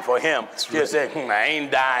ain't dying for him. She'll say, I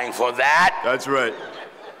ain't dying for that. That's right.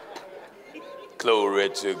 Glory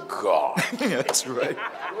to God. That's right.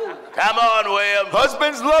 Come on, William.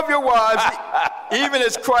 Husbands, love your wives, even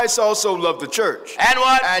as Christ also loved the church. And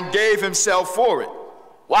what? And gave himself for it.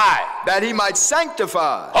 Why? That he might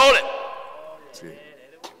sanctify. Hold it.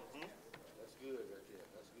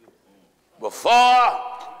 Before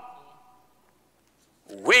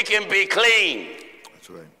we can be clean, That's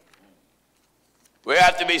right. we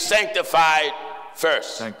have to be sanctified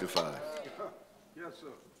first. Sanctified. Yes, sir.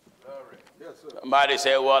 All right. Yes, sir. Somebody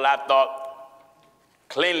said, well, I thought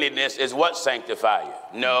cleanliness is what sanctify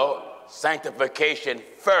you. No, sanctification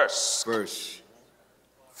first. First.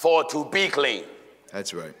 For to be clean.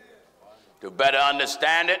 That's right. To better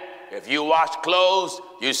understand it, if you wash clothes,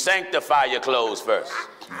 you sanctify your clothes first.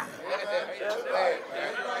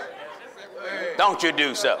 Don't you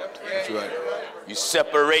do so? That's right. You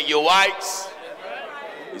separate your whites,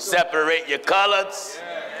 you separate your colors,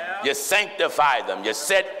 you sanctify them, you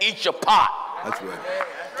set each apart. That's right.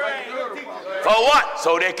 For what?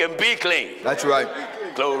 So they can be clean. That's right.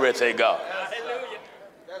 Glory to God.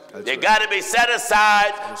 That's They right. got to be set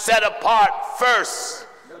aside, set apart first,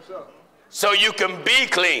 so you can be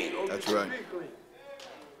clean. That's right.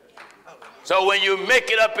 So when you make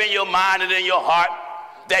it up in your mind and in your heart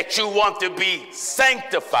that you want to be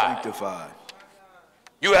sanctified, Sanctified.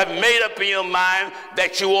 you have made up in your mind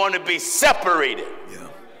that you want to be separated Yeah.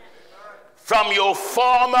 from your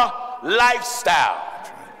former lifestyle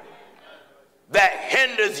that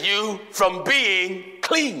hinders you from being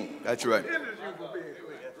clean. That's right.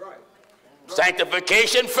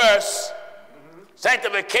 Sanctification first.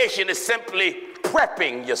 Sanctification is simply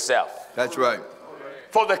prepping yourself That's right.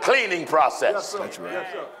 for the cleaning process. That's right.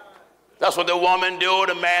 That's what the woman do,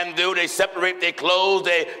 the man do. They separate their clothes,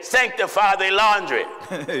 they sanctify their laundry.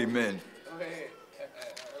 Amen.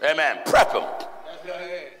 Amen. Prep them.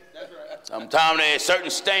 Sometimes there's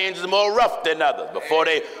certain stains are more rough than others. Before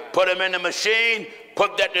they put them in the machine,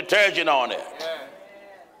 put that detergent on there.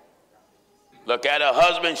 Look at a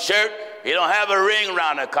husband's shirt. He don't have a ring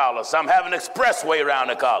around the collar. Some have an expressway around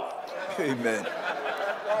the collar. Amen.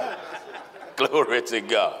 Glory to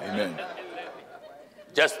God. Amen.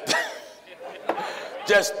 Just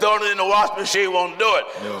throwing it in the wash machine won't do it.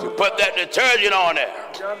 No. So put that detergent on there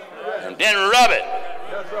and then rub it.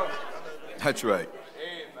 That's right.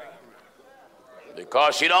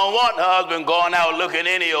 Because she don't want her husband going out looking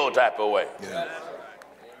any old type of way. Yeah.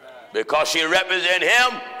 Because she represent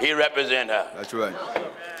him, he represent her. That's right.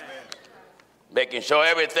 Making sure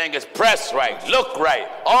everything is pressed right, look right,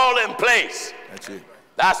 all in place. That's it.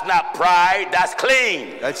 That's not pride, that's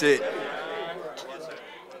clean. That's it.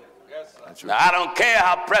 That's Now, right. I don't care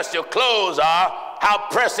how pressed your clothes are, how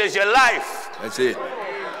pressed is your life. That's it.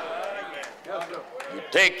 You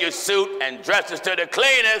take your suit and dress it to the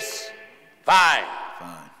cleanest, fine.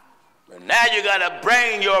 Fine. But now you got to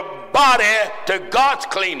bring your body to God's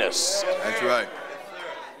cleanness. That's right.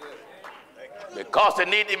 Because it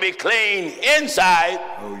needs to be clean inside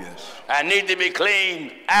Oh, yes. and need to be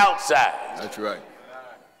clean outside. That's right.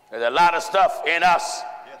 There's a lot of stuff in us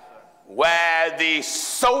where the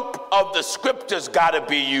soap of the scriptures got to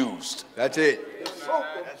be used. That's it.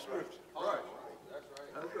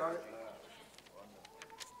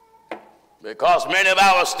 Because many of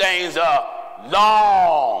our stains are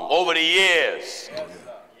long over the years,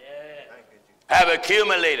 have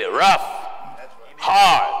accumulated, rough,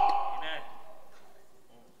 hard.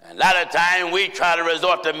 A lot of time we try to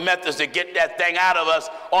resort to methods to get that thing out of us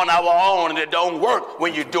on our own, and it don't work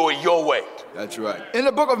when you do it your way. That's right. In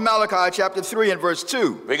the book of Malachi, chapter 3 and verse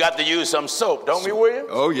 2. We got to use some soap, don't we, William?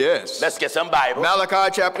 Oh, yes. Let's get some Bible.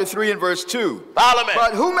 Malachi, chapter 3 and verse 2. Follow me.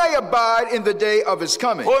 But who may abide in the day of his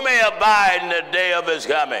coming? Who may abide in the day of his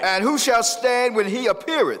coming? And who shall stand when he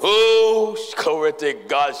appeareth? Who, glory to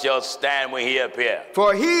God, shall stand when he appeareth?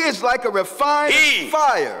 For he is like a refiner's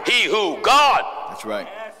fire. He who? God. That's right.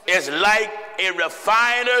 Is like a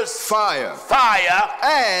refiner's fire.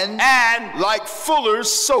 And like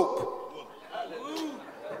fuller's soap.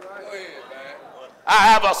 I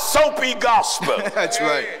have a soapy gospel. That's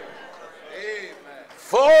right.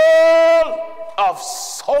 Full of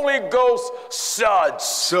Holy Ghost suds.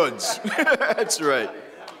 Suds. That's right.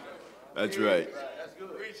 That's right.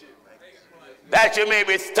 That you may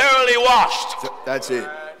be thoroughly washed. That's it.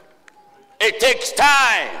 It takes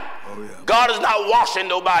time. Oh, yeah. God is not washing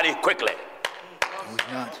nobody quickly. No,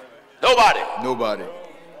 he's not. Nobody.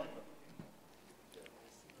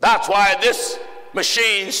 That's why this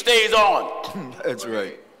machine stays on. That's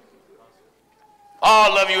right.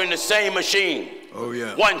 All of you in the same machine. Oh,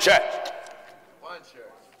 yeah. One church.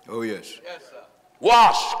 Oh, yes. Yes, sir.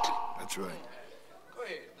 Washed. That's right. Go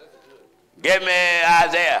ahead. Give me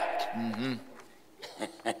Isaiah. Mm-hmm.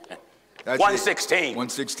 1:16.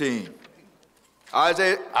 1:16.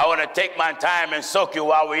 Isaiah. I want to take my time and soak you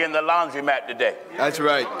while we're in the laundromat today. That's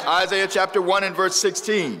right. Isaiah chapter 1 and verse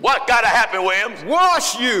 16. What got to happen, Williams?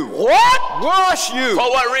 Wash you. What? Wash you. For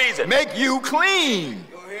what reason? Make you clean.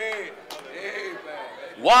 Go ahead.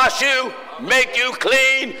 Amen. Wash you, make you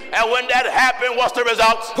clean, and when that happens, what's the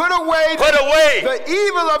results? Put away the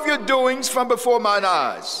evil of your doings from before mine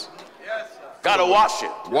eyes. Yes, sir. Got to wash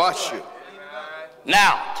you. Wash you.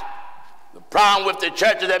 Now, the problem with the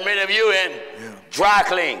churches that many of you in, dry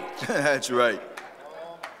clean. That's right.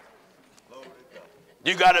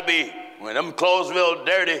 You got to be, when them clothes real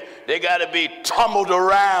dirty, they got to be tumbled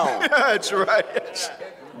around. That's right.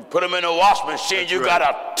 Put them in a wash machine, you got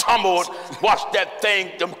to tumble, watch that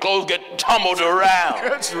thing, them clothes get tumbled around.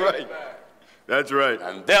 That's right. That's right.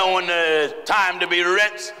 And then when it's time to be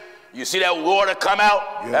rinsed, you see that water come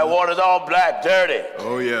out, that water's all black, dirty.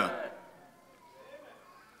 Oh, yeah.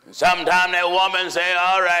 Sometimes that woman say,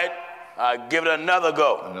 all right, I'll give it another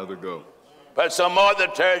go. Another go. Put some more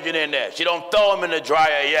detergent in there. She don't throw them in the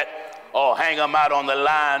dryer yet or hang them out on the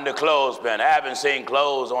line, the clothespin. I haven't seen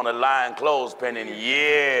clothes on the line clothespin in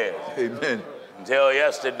years. Amen. Until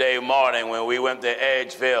yesterday morning when we went to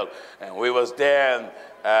Edgefield and we was there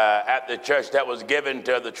at the church that was given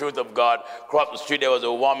to the truth of God. Across the street there was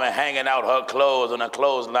a woman hanging out her clothes on a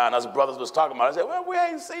clothesline. Us brothers was talking about it. I said, well, we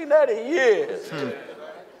ain't seen that in years.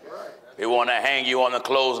 They want to hang you on the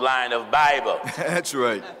clothesline of Bible. That's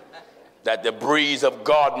right. That the breeze of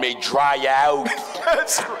God may dry you out.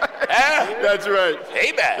 That's right. That's right.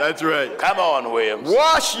 Amen. That's right. Come on, Williams.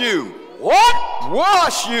 Wash you. What?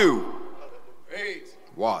 Wash you. Praise.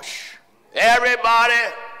 Wash. Everybody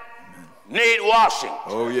need washing.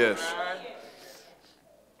 Oh, yes.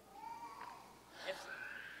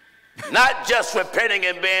 Not just repenting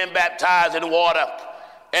and being baptized in water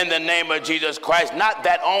in the name of Jesus Christ. Not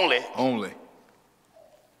that only. Only.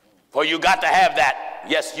 For you got to have that.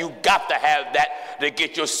 Yes, you got to have that to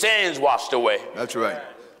get your sins washed away. That's right.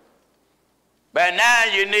 But now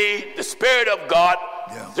you need the Spirit of God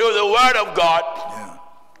through the Word of God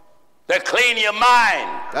to clean your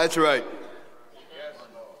mind. That's right.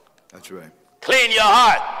 That's right. Clean your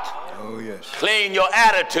heart. Oh, yes. Clean your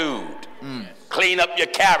attitude. Clean up your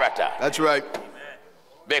character. That's right.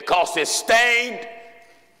 Because it's stained,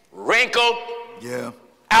 wrinkled,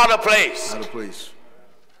 out of place. Out of place.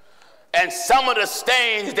 And some of the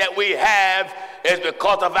stains that we have is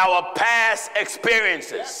because of our past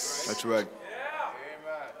experiences. That's right.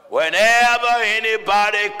 Whenever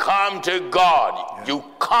anybody come to God, you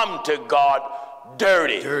come to God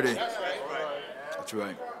dirty. Dirty. That's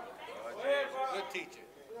right. Good teacher.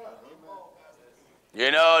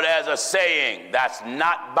 You know, there's a saying that's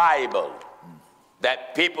not Bible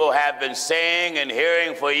that people have been saying and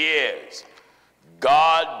hearing for years.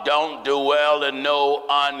 God don't do well in no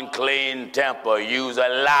unclean temple. You's a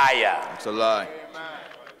liar. It's a lie.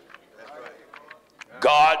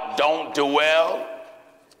 God don't do well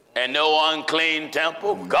in no unclean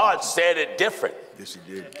temple. God said it different. Yes,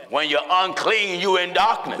 he did. When you're unclean, you in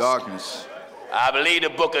darkness. Darkness. I believe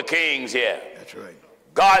the book of Kings here. That's right.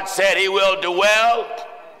 God said he will dwell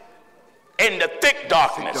in the thick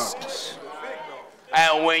darkness. Thick darkness.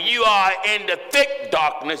 And when you are in the thick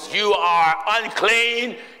darkness, you are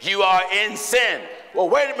unclean, you are in sin. Well,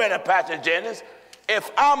 wait a minute, Pastor Jennings. If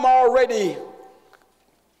I'm already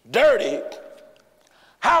dirty,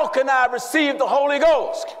 how can I receive the Holy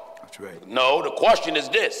Ghost? That's right. No, the question is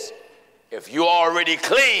this. If you're already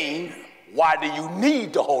clean, why do you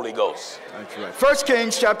need the Holy Ghost? That's right. 1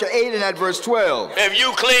 Kings chapter 8 and at verse 12. If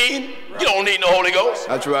you clean, you don't need the Holy Ghost.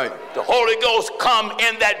 That's right. The Holy Ghost come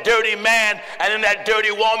in that dirty man and in that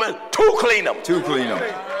dirty woman to clean them. To clean them.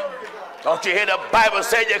 Don't you hear the Bible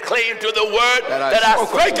say you're clean through the word that I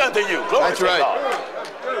speak unto you? Glory That's to right. God.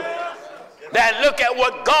 Now look at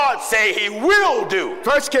what God say he will do.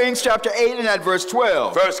 1 Kings chapter 8 and at verse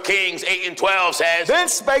 12. 1 Kings 8 and 12 says, Then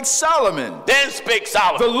spake Solomon. Then spake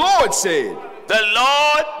Solomon. The Lord said. The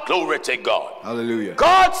Lord, glory to God. Hallelujah.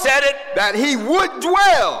 God said it. That he would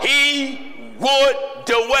dwell. He would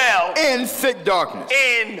dwell. In thick darkness.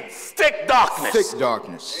 In thick darkness. Thick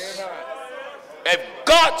darkness. If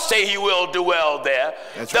God say he will dwell there,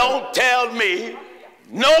 don't tell me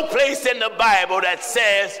no place in the Bible that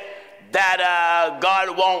says that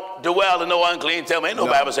God won't dwell in no unclean temple. Ain't no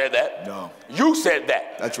Bible said that. No. You said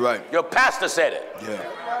that. That's right. Your pastor said it.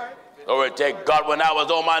 Yeah. Glory to God. When I was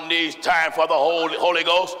on my knees trying for the Holy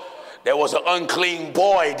Ghost, there was an unclean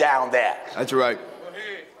boy down there. That's right.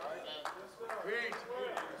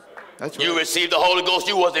 That's right. You received the Holy Ghost,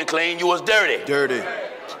 you wasn't clean, you was dirty. Dirty.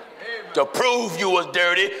 To prove you was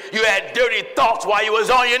dirty, you had dirty thoughts while you was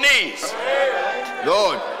on your knees.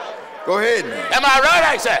 Lord, go ahead, man. Am I right,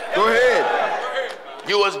 I said? Go ahead.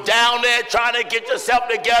 You was down there trying to get yourself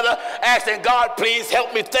together, asking God, please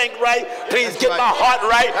help me think right. Please get my heart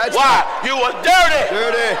right. That's Why? right. You was dirty.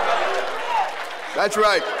 Dirty. That's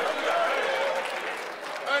right.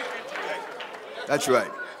 That's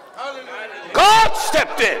right. God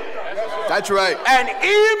stepped in. That's right. And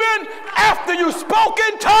even after you spoke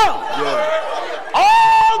in tongues,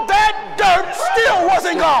 all that dirt still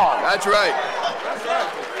wasn't gone. That's right.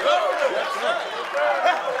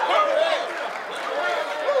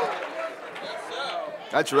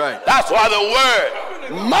 That's right. That's why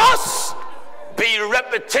the word must be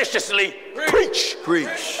repetitiously preached.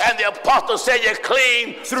 Preach. And the apostle said you're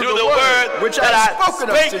clean through the word which that I have I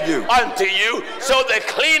spoken speak unto you. So the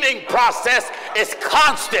cleaning process is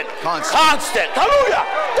constant. Constant. Hallelujah.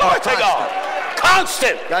 Glory to God.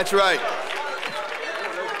 Constant. That's right.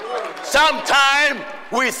 Sometimes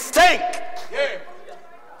we think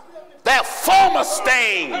that former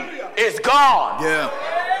stain is gone. Yeah.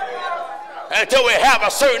 Until we have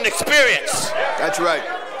a certain experience. That's right.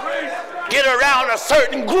 Get around a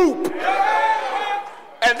certain group.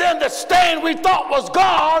 And then the stain we thought was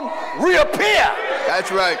gone reappear.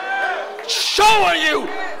 That's right. Showing you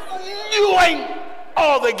ain't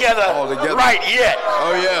altogether right yet.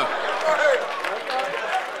 Oh, yeah.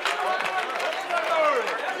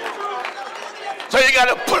 So you got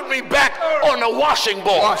to put me back on the washing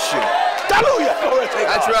board. Wash you. Hallelujah.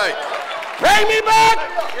 That's right. Bring me back.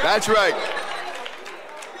 That's right.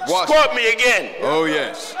 Wash. Scrub me again. Oh,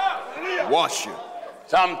 yes. Wash you.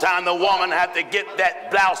 Sometimes the woman have to get that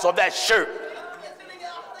blouse or that shirt,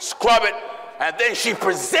 scrub it, and then she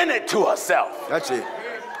present it to herself. That's it.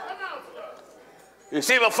 You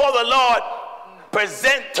see, before the Lord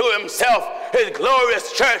present to himself his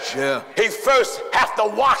glorious church, he first have to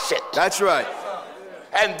wash it. That's right.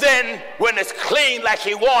 And then when it's clean like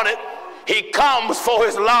he wanted, he comes for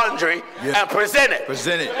his laundry and present it.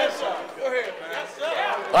 Present it.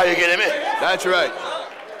 Are you getting me? That's right.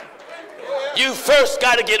 You first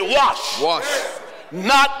got to get washed. Wash.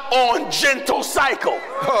 Not on gentle cycle.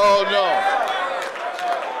 Oh, no.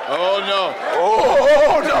 Oh, no.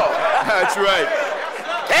 Oh, no. That's right.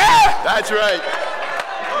 Yeah. That's right.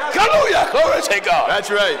 Hallelujah. Glory to God. That's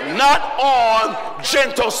right. Not on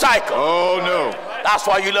gentle cycle. Oh, no. That's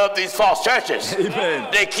why you love these false churches. Amen.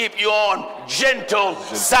 They keep you on gentle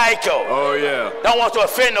cycle. Oh, yeah. Don't want to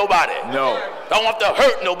offend nobody. No. Don't want to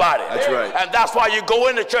hurt nobody. That's right. And that's why you go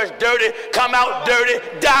into church dirty, come out dirty,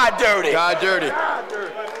 die dirty. Die dirty.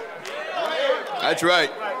 That's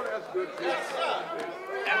right.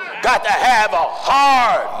 Got to have a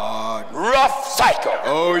hard, rough cycle.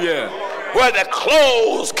 Oh, yeah. Where the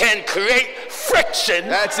clothes can create friction.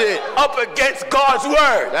 That's it. Up against God's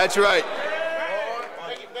word. That's right.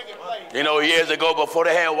 You know, years ago, before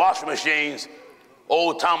they had washing machines,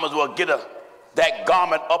 old timers would get that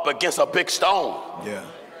garment up against a big stone. Yeah.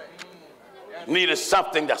 Needed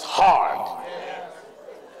something that's hard.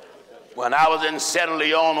 When I was in Sierra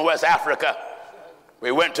Leone, West Africa,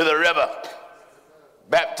 we went to the river,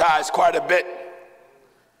 baptized quite a bit.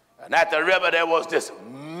 And at the river, there was this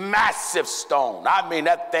massive stone. I mean,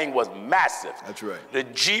 that thing was massive. That's right. The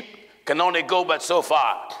Jeep can only go but so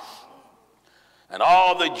far. And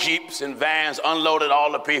all the Jeeps and vans unloaded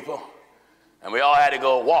all the people. And we all had to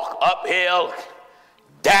go walk uphill,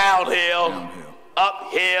 downhill,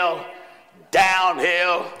 uphill,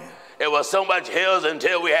 downhill. It was so much hills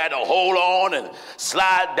until we had to hold on and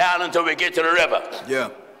slide down until we get to the river. Yeah.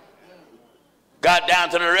 Got down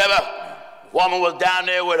to the river. Woman was down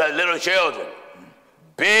there with her little children.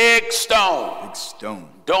 Big stone. Big stone.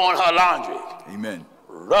 Doing her laundry. Amen.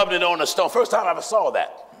 Rubbing it on the stone. First time I ever saw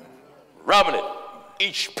that. Rubbing it,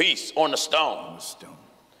 each piece on the stone. On the stone.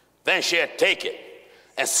 Then she'd take it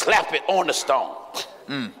and slap it on the stone.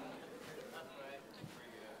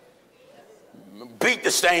 Beat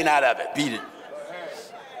the stain out of it. Beat it.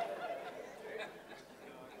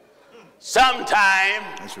 Sometime,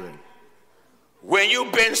 That's right. when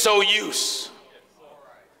you've been so used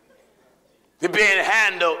to being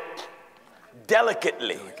handled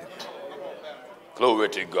delicately, glory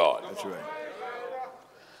to God. That's right.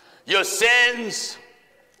 Your sins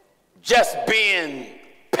just being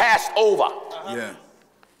passed over. Yeah.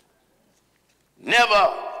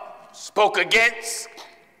 Never spoke against.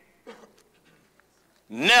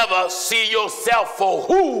 Never see yourself for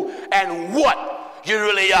who and what you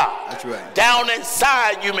really are. That's right. Down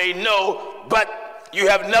inside you may know, but you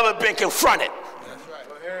have never been confronted. That's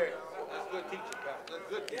right. That's good teaching, Pastor. That's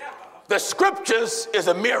good teaching. The scriptures is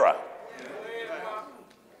a mirror.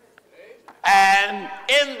 And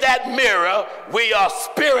in that mirror, we are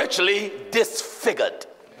spiritually disfigured.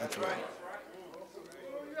 That's right.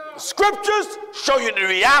 Scriptures show you the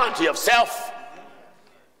reality of self,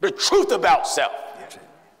 the truth about self.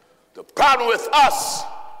 The problem with us,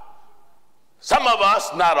 some of us,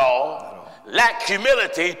 not all, lack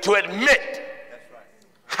humility to admit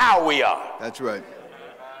how we are. That's right.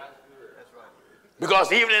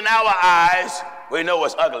 Because even in our eyes, we know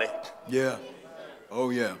it's ugly. Yeah. Oh,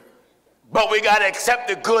 yeah. But we got to accept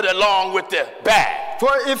the good along with the bad. For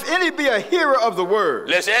if any be a hearer of the word,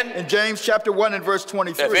 Listen. in James chapter 1 and verse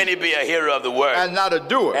 23, If any be a hearer of the word and not a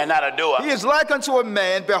doer, he he is like unto a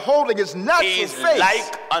man beholding his natural he's face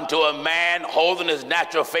like unto a man holding his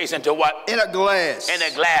natural face into what? in a glass. In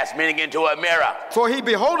a glass, meaning into a mirror. For he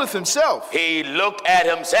beholdeth himself, He look at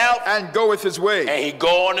himself and goeth his way, and he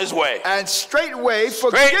go on his way. and straightway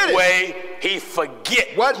forgetteth Straightway he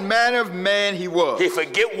forget. what manner of man he was. He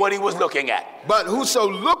forget what he was looking at. But whoso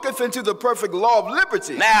looketh into the perfect law of liberty,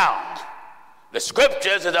 Now, the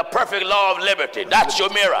scriptures is a perfect law of liberty. That's your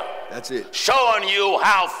mirror. that's it. Showing you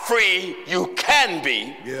how free you can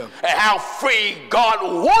be, Yeah. and how free God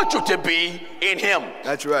wants you to be in him.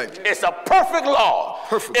 That's right. It's a perfect law.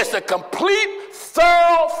 Perfect It's law. a complete,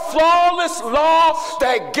 thorough, flawless law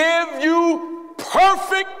that gives you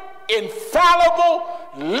perfect, infallible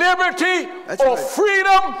liberty That's or right.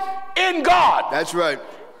 freedom in God. That's right.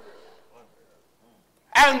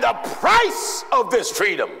 And the price of this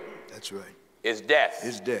freedom That's right. is death.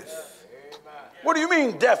 Is death. What do you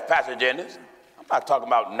mean death, Pastor Jennings? I'm not talking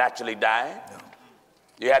about naturally dying. No.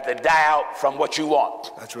 You have to die out from what you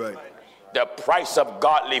want. That's right. The price of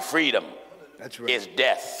godly freedom That's right. is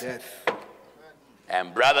death. Death.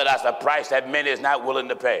 And brother, that's the price that many is not willing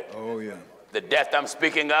to pay. Oh, yeah. The death I'm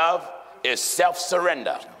speaking of is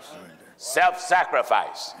self-surrender, Surrender.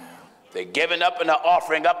 self-sacrifice, the giving up and the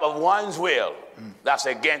offering up of one's will. That's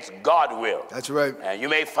against God's will. That's right. And you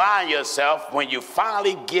may find yourself, when you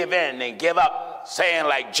finally give in and give up, saying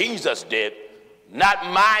like Jesus did, not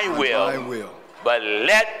my will, but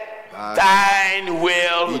let thine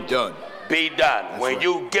will Be done. be done. That's When right.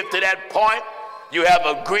 you get to that point, you have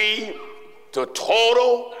agreed to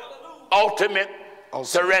total, ultimate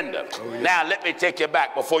surrender. Oh, yeah. Now, let me take you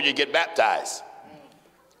back before you get baptized.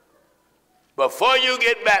 Before you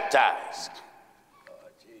get baptized,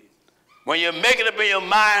 when you're making up in your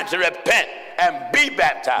mind to repent and be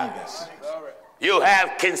baptized, you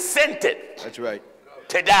have consented That's right.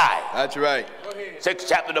 to die. That's right. 6th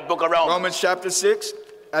chapter of the book of Romans. Romans chapter 6.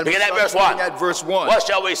 And Begin at we're verse 1. at verse 1. What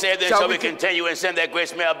shall we say then? Shall Shall we we continue in sin that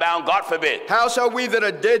grace may abound? God forbid. How shall we that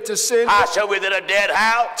are dead to sin How shall we that are dead?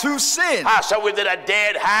 How? to sin? How shall we that are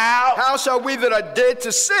dead? How? How shall we that are dead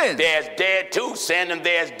to sin? There's dead to sin and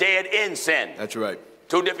there's dead in sin. That's right.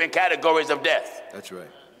 Two different categories of death. That's right.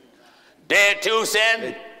 Dead to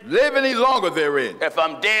sin. Live any longer therein. If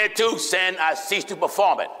I'm dead to sin, I cease to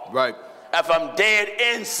perform it. Right. If I'm dead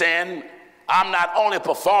in sin, I'm not only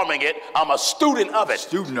performing it, I'm a student of it.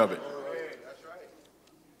 Student of it.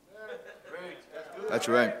 That's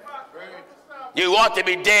right. You want to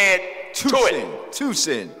be dead to sin. it, To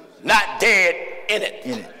sin. not dead in it.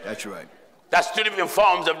 In it. That's right. That's two different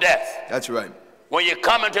forms of death. That's right. When you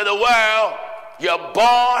come into the world, you're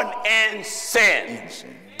born in sin. In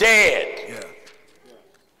sin. Dead. Yeah.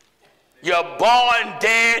 You're born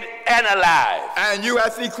dead and alive. And you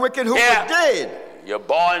hath he quickened who Yeah. were dead. You're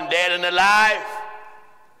born dead and alive,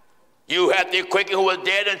 You have to quicken who was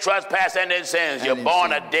dead in trespass and in sins. You're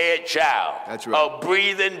born a dead child. That's right. A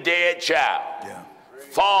breathing dead child. Yeah.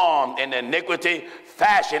 Formed in iniquity,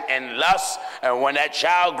 fashioned in lust, and when that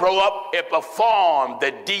child grow up, it performed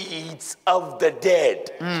the deeds of the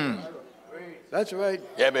dead. That's right.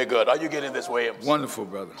 Yeah, be good. Are you getting this, Williams? Wonderful,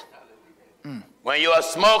 brother. When you're a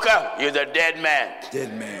smoker, you're the dead man.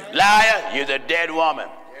 Dead man. Liar, you're the dead woman.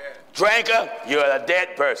 Drinker, you're a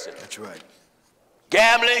dead person. That's right.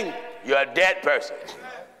 Gambling, you're a dead person.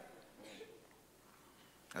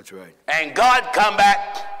 That's right. And God come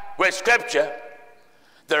back with scripture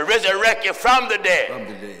to resurrect you from the dead. From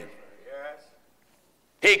the dead.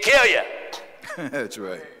 He kill you. That's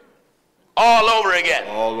right. All over again.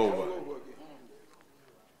 All over.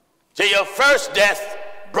 So your first death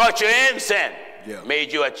brought you in sin. Yeah.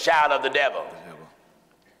 Made you a child of the devil.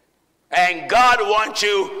 And God wants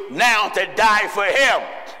you now to die for him.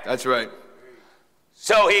 That's right.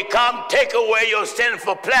 So he come take away your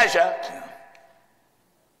sinful pleasure. Yeah.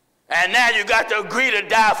 And now you got to agree to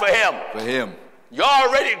die for him. For him. You're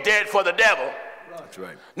already dead for the devil. That's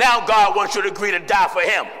right. Now God wants you to agree to die for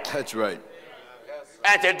him. That's right.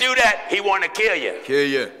 And to do that, he want to kill you. Kill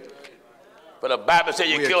you. But the Bible says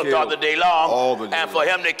you killed all the day long. All the day and for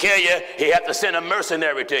him to kill you, he had to send a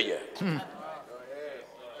mercenary to you.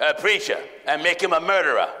 A preacher, and make him a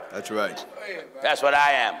murderer. That's right. That's what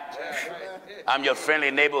I am. I'm your friendly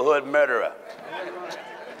neighborhood murderer.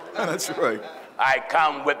 That's right. I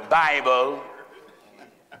come with Bible,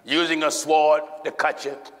 using a sword to cut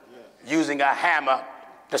you, using a hammer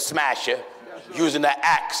to smash you, using an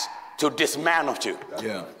axe to dismantle you.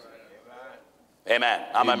 Yeah. Amen.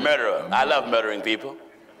 I'm a murderer. I love murdering people.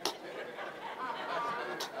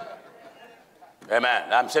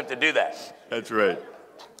 Amen. I'm sent to do that. That's right.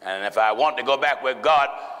 And if I want to go back with God,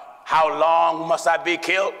 how long must I be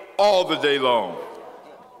killed? All the day long.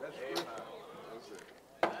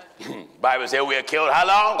 Bible says we are killed how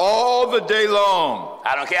long? All the day long.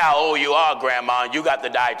 I don't care how old you are, Grandma, you got to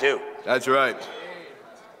die too. That's right.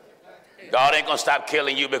 God ain't gonna stop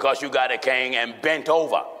killing you because you got a cane and bent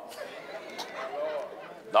over.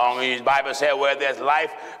 Long as the Bible said where there's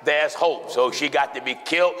life, there's hope. So she got to be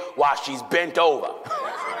killed while she's bent over.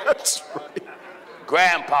 That's right.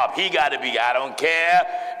 Grandpop, he got to be, I don't care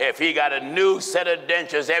if he got a new set of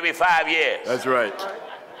dentures every 5 years. That's right.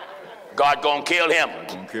 God gonna kill him.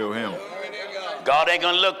 Gonna kill him. God ain't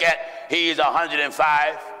gonna look at he's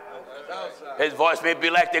 105. His voice may be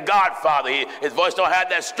like the Godfather. His voice don't have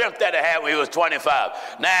that strength that it had when he was 25.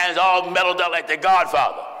 Now it's all mellowed up like the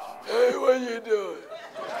Godfather. Hey, what you doing?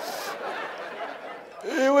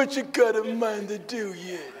 Hey, what you got in mind to do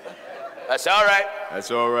here? That's all right. That's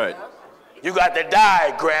all right. You got to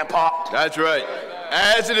die, Grandpa. That's right.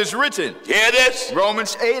 As it is written. Hear this?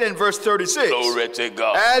 Romans 8 and verse 36. Glory to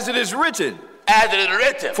God. As it is written. As it is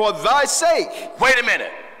written. For thy sake. Wait a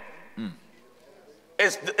minute.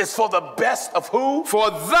 It's for the best of who? For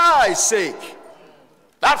thy sake.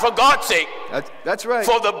 Not for God's sake. That's right.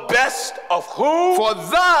 For the best of who? For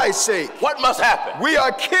thy sake. What must happen? We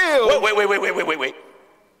are killed. Wait.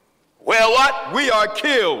 Well, what? We are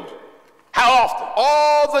killed. How often?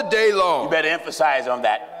 All the day long. You better emphasize on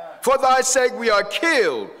that. For thy sake we are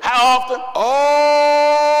killed. How often? All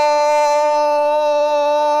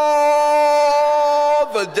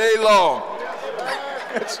the day long.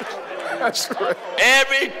 That's right.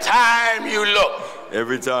 Every time you look.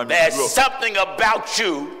 Every time you there's look. Something about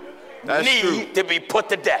you need to be put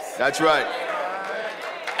to death. That's right.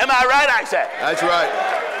 Am I right, I said? That's right.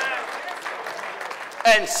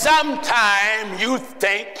 And sometime you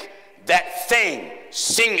think that thing,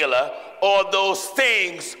 singular, or those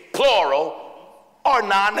things, plural, are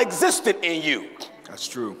non-existent in you. That's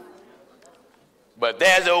true. But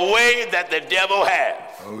there's a way that the devil has.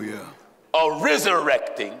 Oh, yeah. Of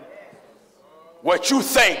resurrecting what you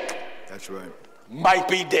think. That's right. Might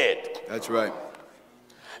be dead. That's right.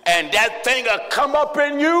 And that thing will come up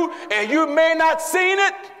in you, and you may not seen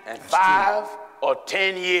it in 5 or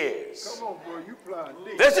 10 years. Come on, boy, you flying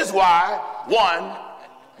deep. This is why, 1,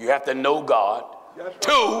 you have to know God.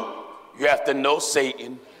 2, you have to know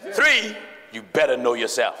Satan. 3, you better know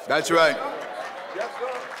yourself. That's right. Yes, sir.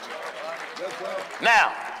 Yes, sir.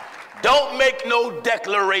 Now, don't make no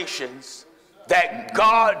declarations that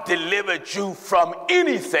God delivered you from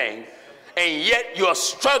anything, and yet you're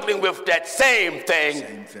struggling with that same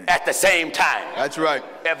thing at the same time. That's right.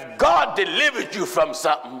 If God delivered you from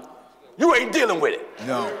something, you ain't dealing with it.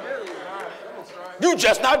 No. You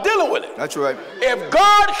just not dealing with it. That's right. If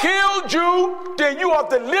God healed you, then you are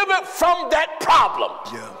delivered from that problem.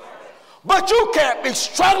 Yeah. But you can't be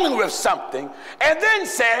struggling with something and then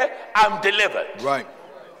say, I'm delivered. Right.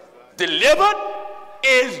 delivered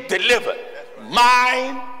is delivered.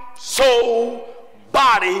 Mind, soul,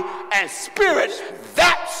 body, and spirit.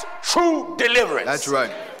 That's true deliverance. That's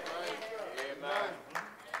right.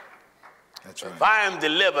 That's right. If I am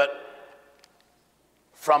delivered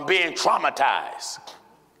from being traumatized,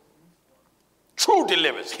 true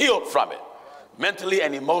deliverance, healed from it, mentally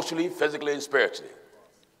and emotionally, physically and spiritually,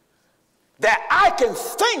 that I can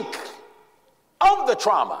think of the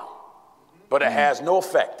trauma, but it has no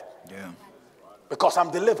effect. Yeah. Because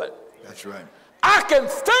I'm delivered. That's right. I can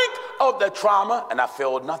think of the trauma and I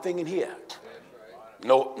feel nothing in here.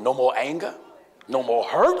 No more anger, no more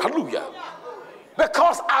hurt. Hallelujah.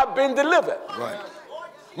 Because I've been delivered. Right.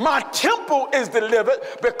 My temple is delivered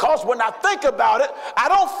because when I think about it, I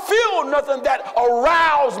don't feel nothing that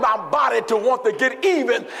arouses my body to want to get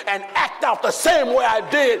even and act out the same way I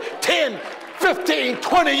did 10, 15,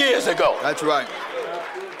 20 years ago. That's right.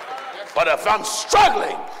 But if I'm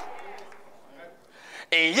struggling,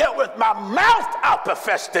 and yet with my mouth I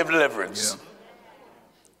profess deliverance,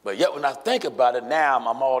 but yet when I think about it now,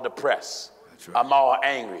 I'm all depressed. That's right. I'm all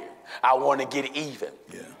angry. I want to get even.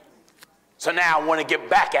 Yeah. So now I want to get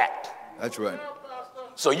back at. That's right.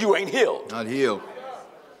 So you ain't healed. Not healed.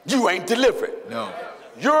 You ain't delivered. No.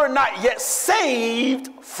 You're not yet saved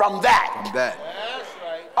from that. From that.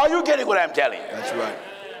 Are you getting what I'm telling you? That's right.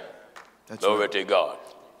 That's Glory right. to God.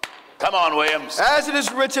 Come on, Williams. As it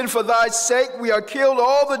is written, for thy sake we are killed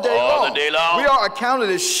all the day long. All the day long. We are accounted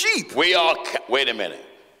as sheep. We are, wait a minute.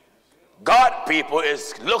 God people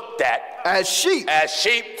is looked at as sheep. As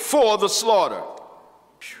sheep. For the slaughter.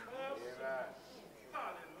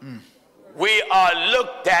 We are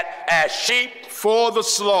looked at as sheep. For the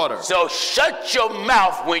slaughter. So shut your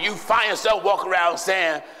mouth when you find yourself walking around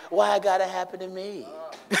saying, why it gotta happen to me?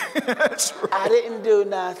 That's right. I didn't do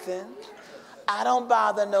nothing. I don't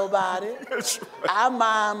bother nobody. That's right. I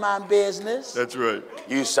mind my business. That's right.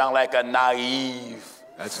 You sound like a naive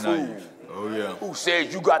fool. Naive. Oh, yeah. Who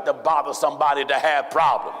says you got to bother somebody to have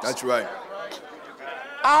problems. That's right.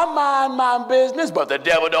 I mind my business, but the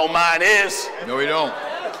devil don't mind his. No, he don't.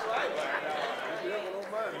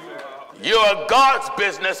 You are God's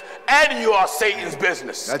business and you are Satan's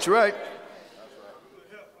business. That's right.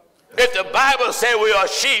 If the Bible says we are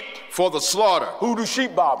sheep. For the slaughter. Who do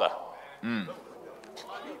sheep bother?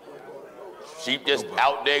 Sheep just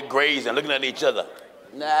out there grazing, looking at each other.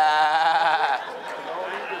 Nah.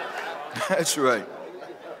 That's right.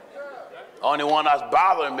 Only one that's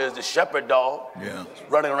bothering me is the shepherd dog. Yeah.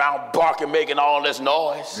 Running around barking, making all this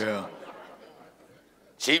noise. Yeah.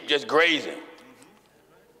 Sheep just grazing.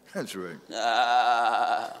 That's right.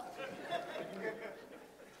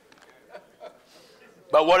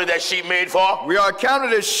 But what is that sheep made for? We are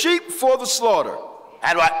counted as sheep for the slaughter.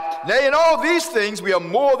 And what? Nay, in all these things we are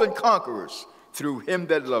more than conquerors through him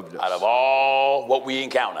that loved us. Out of all what we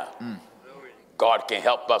encounter, God can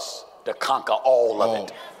help us to conquer all of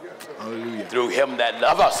it. Hallelujah. Through him that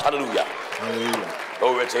loves us. Hallelujah. Hallelujah.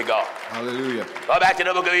 Glory to God. Hallelujah. Go back to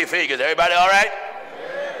the book of Ephesians. Everybody all right?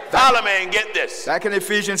 Follow me and get this. Back in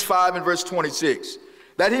Ephesians 5 and verse 26.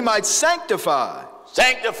 That he might sanctify.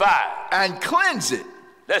 Sanctify. And cleanse it.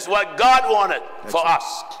 That's what God wanted for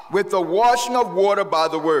us. With the washing of water by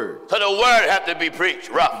the word. So the word have to be preached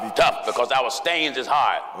rough, tough, because our stains is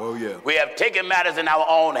hard. Oh, yeah. We have taken matters in our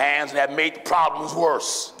own hands and have made problems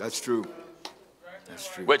worse. That's true. That's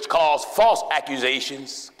true. Which cause false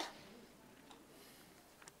accusations,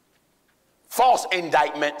 false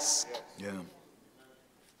indictments. Yeah.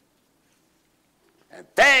 And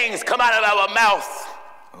things come out of our mouth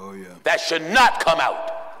that should not come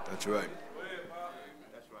out. That's right.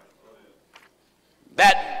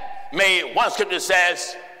 That made, one scripture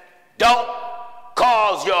says, don't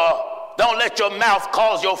let your mouth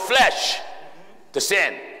cause your flesh to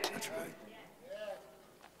sin. That's right.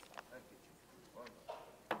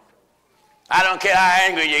 I don't care how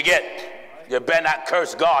angry you get, you better not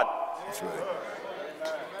curse God. That's right.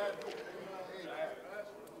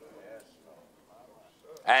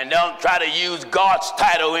 And don't try to use God's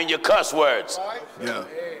title in your cuss words. Yeah.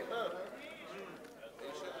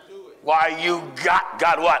 Why you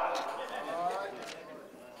got what?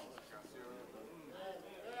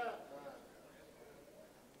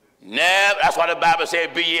 Never. That's why the Bible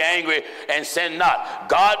said, be ye angry and sin not.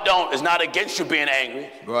 God is not against you being angry.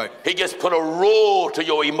 Right. He just put a rule to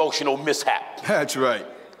your emotional mishap. That's right.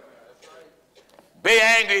 Be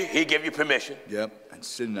angry, he give you permission. Yep, and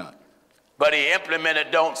sin not. But he implemented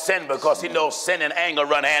don't sin because he knows sin and anger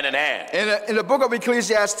run hand in hand. In the book of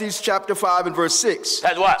Ecclesiastes chapter 5 and verse 6.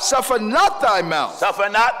 That's what? Suffer not thy mouth. Suffer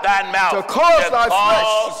not thine mouth. To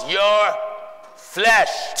cause your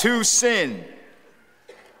flesh. To sin.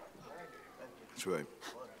 That's right.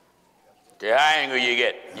 Okay, how angry you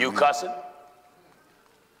get? You cussing?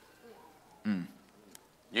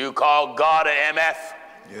 You call God an MF?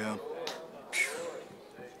 Yeah.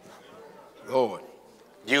 Lord.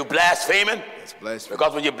 You blaspheming? That's blasphemy.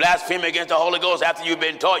 Because when you blaspheme against the Holy Ghost after you've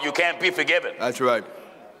been taught, you can't be forgiven. That's right.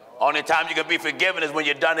 Only time you can be forgiven is when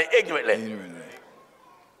you've done it ignorantly. Ignorantly.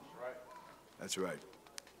 That's right.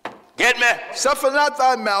 Get me? Suffer not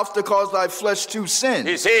thy mouth to cause thy flesh to sin.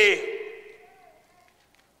 You see,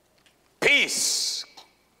 peace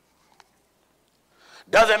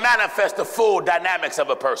doesn't manifest the full dynamics of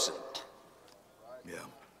a person. Yeah.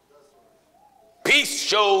 Peace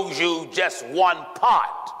shows you just one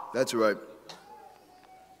part. That's right.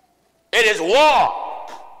 It is war,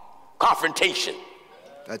 confrontation.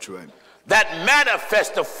 That's right. That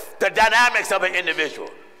manifests the dynamics of an individual.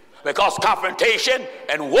 Because confrontation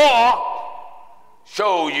and war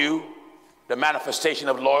show you the manifestation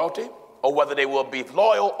of loyalty, or whether they will be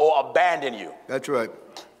loyal or abandon you. That's right.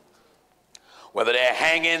 Whether they're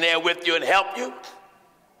hanging there with you and help you,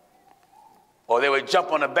 or they would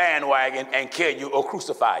jump on a bandwagon and kill you or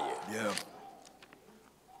crucify you. Yeah.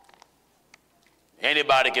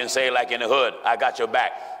 Anybody can say, like in the hood, I got your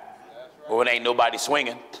back. But when ain't nobody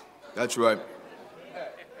swinging. That's right.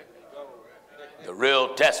 The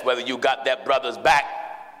real test whether you got that brother's back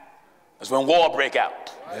is when war break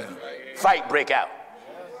out. Yeah. Fight break out.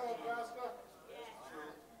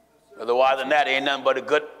 Otherwise than that, ain't nothing but a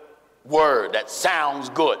good word that sounds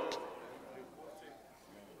good.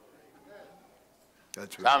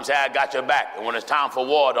 That's right. Some say, I got your back. And when it's time for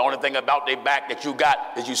war, the only thing about their back that you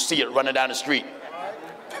got is you see it running down the street.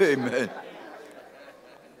 Amen.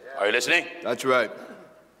 Are you listening? That's right.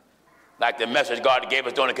 Like the message God gave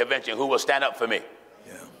us during the convention, who will stand up for me?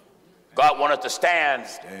 Yeah. God wants us to stand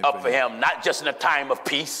up for him, not just in a time of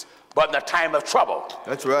peace, but in a time of trouble.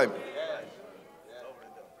 That's right.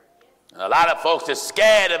 And a lot of folks are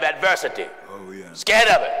scared of adversity. Oh, yeah. Scared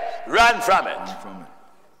of it. Run from it. Run from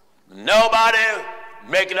it. Nobody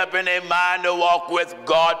making up in their mind to walk with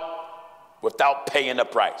God without paying the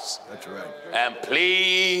price. That's right. And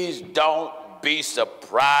please don't be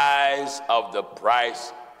surprised of the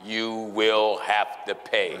price you will have to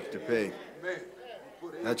pay. Have to pay.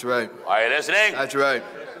 That's right. Are you listening? That's right.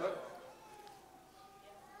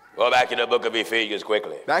 Go back to the book of Ephesians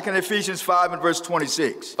quickly. Back in Ephesians 5 and verse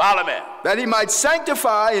 26. Follow me. That he might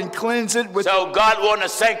sanctify and cleanse it with... So God wants to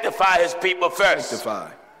sanctify his people first.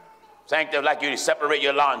 Sanctify. Sanctify like you separate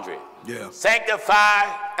your laundry. Yeah.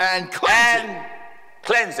 Sanctify and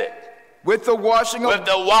cleanse it. With the washing of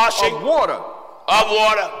water. Of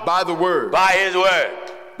water. By the word. By his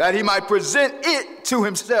word. That he might present it to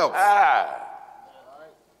himself.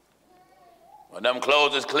 When them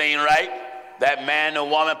clothes is clean, right? That man or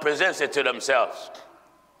woman presents it to themselves.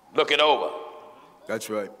 Look it over. That's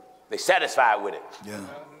right. They satisfied with it. Yeah.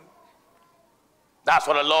 That's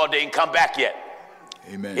why the Lord didn't come back yet.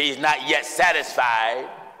 Amen. He's not yet satisfied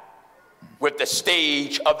with the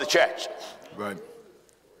stage of the church. Right.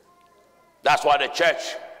 That's why the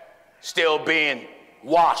church still being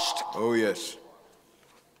washed. Oh, yes.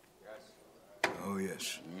 Oh,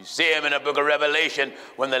 yes. You see him in the book of Revelation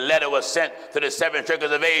when the letter was sent to the 7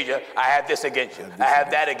 churches of Asia. I have this against you. I have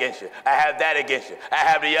that against you. I have that against you. I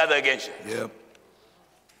have the other against you. Yep.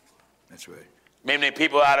 That's right. Many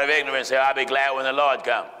people out of ignorance say, I'll be glad when the Lord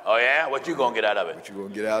comes. Oh, yeah? What you going to get out of it? What you going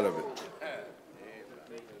to get out of it?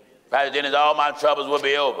 Pastor Jennings, all my troubles will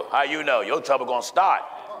be over. How you know? Your trouble going to start.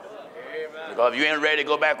 Because if you ain't ready to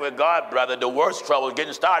go back with God, brother, the worst trouble is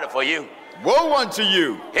getting started for you. Woe unto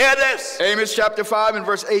you. Hear this. Amos chapter 5 and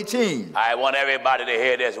verse 18. I want everybody to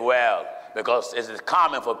hear this well, because it's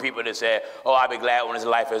common for people to say, oh, I'll be glad when his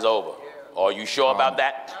life is over. Are you sure about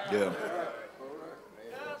that? Yeah.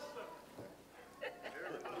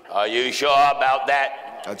 Are you sure about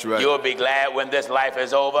that? That's right. You'll be glad when this life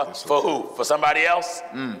is over. That's for who? For somebody else?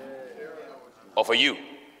 Or for you?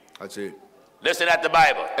 That's it. Listen at the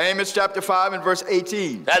Bible. Amos chapter 5 and verse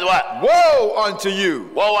 18. That's what? Woe unto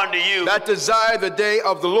you. Woe unto you. That desire the day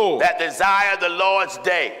of the Lord. That desire the Lord's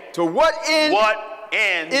day. To what end? What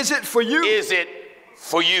end is it for you? Is it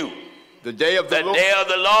for you? The day of the Lord. The day of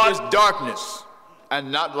the Lord is darkness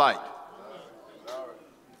and not light.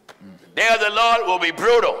 The day of the Lord will be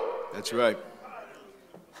brutal. That's right.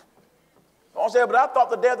 Don't say, but I thought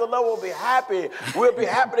the day of the Lord will be happy. We'll be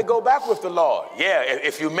happy to go back with the Lord. Yeah,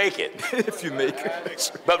 if you make it. If you make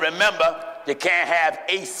it. But remember, you can't have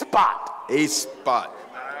a spot. A spot.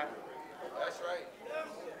 That's right.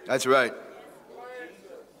 That's right.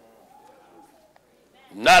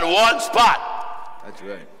 Not one spot. That's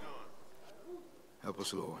right. Help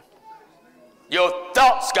us, Lord. Your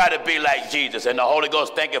thoughts got to be like Jesus, and the Holy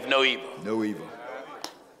Ghost thinketh no evil. No evil.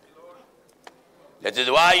 This is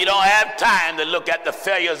why you don't have time to look at the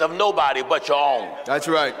failures of nobody but your own. That's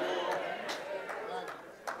right.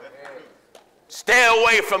 Stay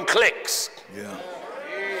away from cliques. Yeah.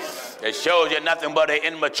 It shows you nothing but an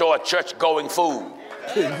immature church-going fool.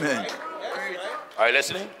 Amen. Are you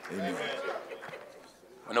listening? Amen.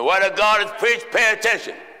 When the word of God is preached, pay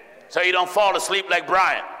attention so you don't fall asleep like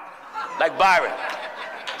Byron.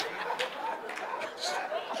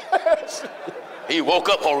 He woke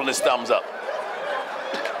up holding his thumbs up.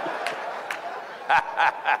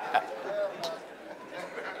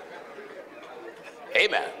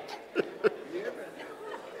 Amen.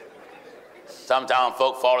 Sometimes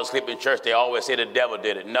folk fall asleep in church, they always say the devil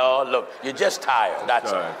did it. No, look, you're just tired.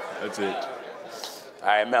 That's all. That's it.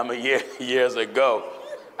 I remember years ago,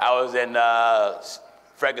 I was in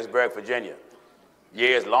Fredericksburg, Virginia,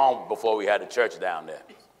 years long before we had a church down there.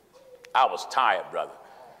 I was tired, brother.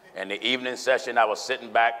 In the evening session, I was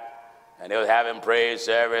sitting back, and they were having praise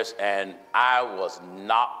service, and I was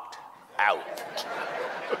knocked out.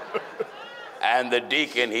 And the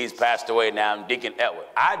deacon, he's passed away now, Deacon Edward.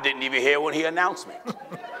 I didn't even hear when he announced me.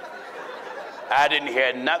 I didn't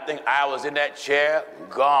hear nothing. I was in that chair,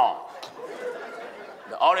 gone.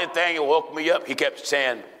 The only thing that woke me up, he kept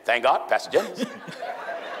saying, "Thank God, Pastor Jennings."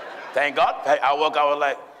 Thank God. I woke up, I was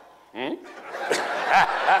like,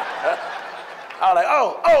 I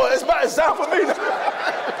was like, it's time for me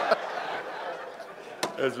now.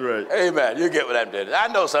 That's right. Amen. You get what I'm doing. I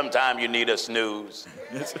know sometimes you need a snooze.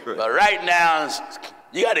 That's right. But right now,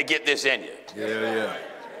 you got to get this in you. Yeah.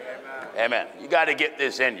 Amen. You got to get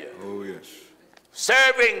this in you. Oh, yes.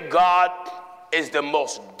 Serving God is the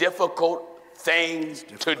most difficult thing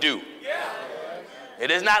to do.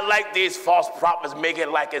 It is not like these false prophets make it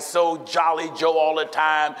like it's so jolly Joe all the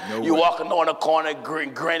time. You walking on the corner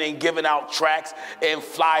grinning, giving out tracts and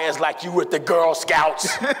flyers like you with the Girl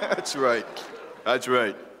Scouts. That's right. That's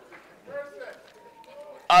right.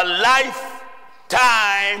 A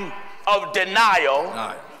lifetime of denial,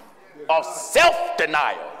 of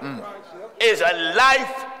self-denial, is a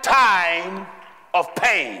lifetime of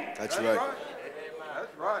pain. That's right.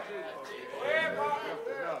 That's right.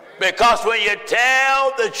 Because when you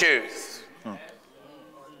tell the truth,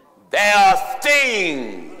 there are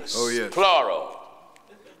things, plural,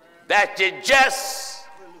 that you just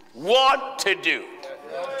want to do.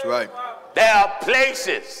 That's right. There are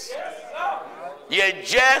places you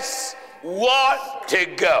just want to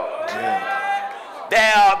go.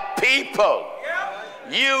 There are people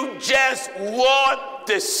you just want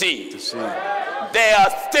to see. There are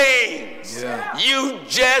things you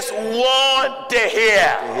just want to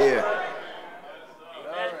hear.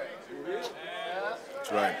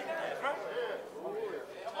 That's right.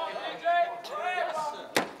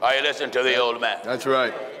 Are you listening to the old man? That's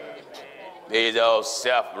right. These old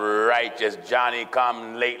self-righteous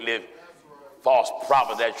Johnny-come-lately false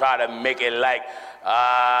prophets that try to make it like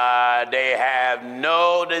they have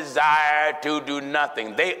no desire to do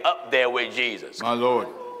nothing. They up there with Jesus. My Lord.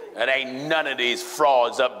 And ain't none of these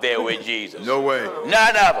frauds up there with Jesus. No way.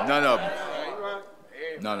 None of them. None of them.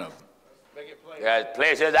 None of them. There's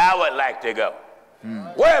places I would like to go.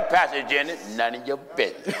 Where, Pastor Jennings? None of your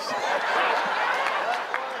business.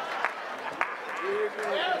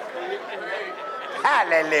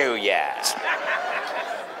 Hallelujah.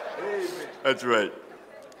 That's right.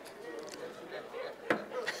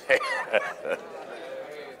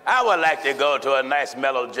 I would like to go to a nice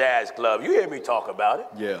mellow jazz club. You hear me talk about it?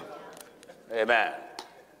 Yeah. Amen.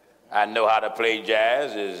 I know how to play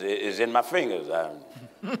jazz. Is in my fingers.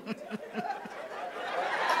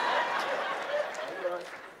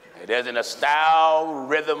 It isn't a style,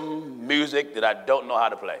 rhythm, music that I don't know how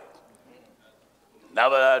to play.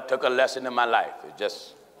 Never took a lesson in my life. It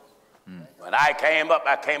just, when I came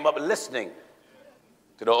up listening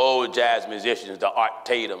to the old jazz musicians, the Art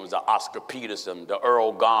Tatums, the Oscar Peterson, the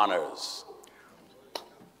Earl Garners.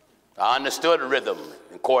 I understood rhythm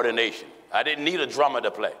and coordination. I didn't need a drummer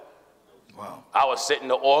to play. Wow. I was sitting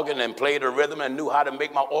the organ and played the rhythm and knew how to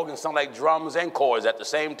make my organ sound like drums and chords at the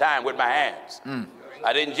same time with my hands.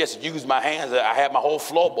 I didn't just use my hands. I had my whole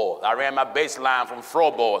floorboard. I ran my bass line from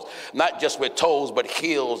floorboards, not just with toes, but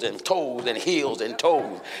heels and toes and heels and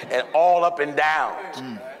toes, and all up and down.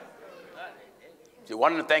 See,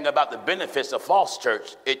 one of the things about the benefits of false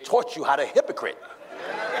church, it taught you how to hypocrite.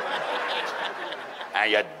 And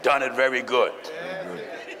you done it very good.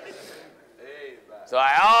 So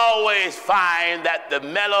I always find that the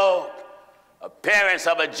mellow appearance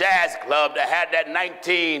of a jazz club that had that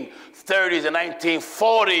 1930s and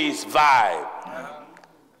 1940s vibe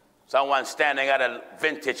Someone standing at a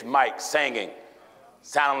vintage mic singing,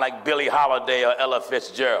 sounding like Billie Holiday or Ella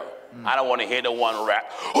Fitzgerald. I don't want to hear the one rap.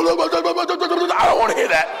 I don't want to hear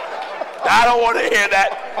that. I don't want to hear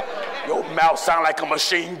that. Your mouth sound like a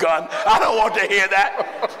machine gun. I don't want to hear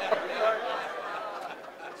that.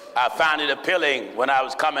 I found it appealing when I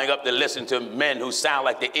was coming up to listen to men who sound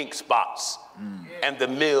like the Ink Spots and the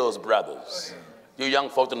Mills Brothers. You young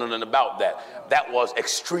folks don't know nothing about that. That was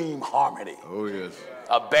extreme harmony. Oh, yes.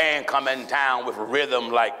 A band come in town with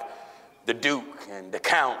rhythm like the Duke and the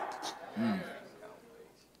Count.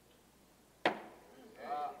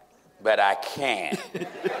 But I can't.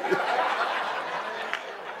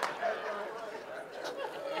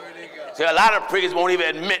 See, a lot of preachers won't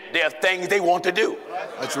even admit there are things they want to do.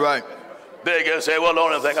 That's right. They can say, well, the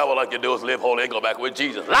only thing I would like to do is live holy and go back with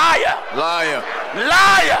Jesus. Liar! Liar.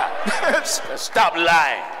 Liar! Stop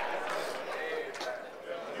lying.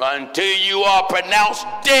 Until you are pronounced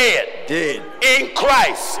dead in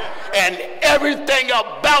Christ and everything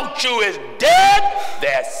about you is dead,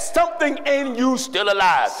 there's something in you still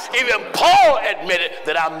alive. Even Paul admitted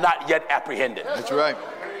that I'm not yet apprehended. That's right.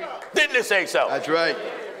 Didn't it say so? That's right.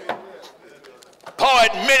 Paul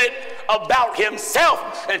admitted about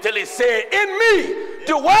himself until he said, in me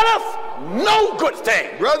dwelleth no good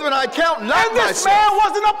thing. Brethren, I count not and this myself. man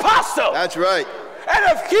was an apostle. That's right. And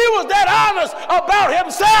if he was that honest about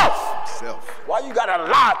himself, why you gotta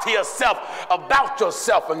lie to yourself about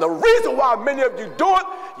yourself? And the reason why many of you do it,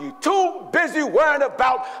 you too busy worrying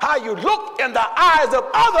about how you look in the eyes of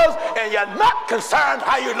others, and you're not concerned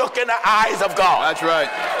how you look in the eyes of God. That's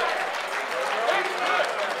right.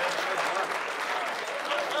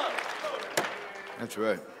 That's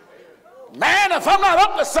right. Man, if I'm not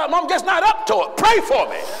up to something, I'm just not up to it. Pray for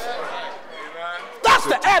me. That's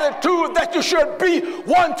the attitude that you should be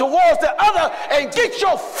one towards the other, and get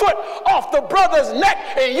your foot off the brother's neck,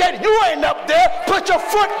 and yet you ain't up there. Put your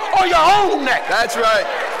foot on your own neck. That's right.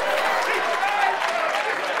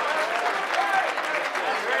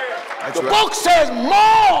 That's the book says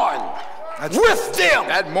mourn with them.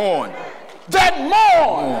 That mourn. That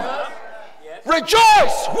mourn.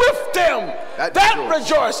 Rejoice with them that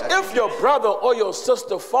rejoice. If your brother or your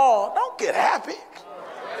sister fall, don't get happy.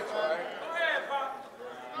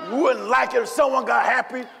 You wouldn't like it if someone got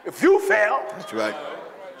happy if you fell. That's right.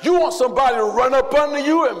 You want somebody to run up under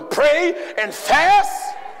you and pray and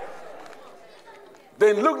fast?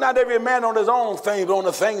 Then look not every man on his own things, but on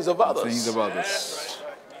the things of others. Things of others.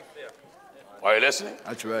 Are you listening?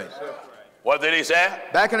 That's right. What did he say?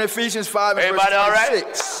 Back in Ephesians 5 and Everybody verse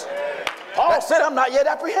 26. All right? Paul said, I'm not yet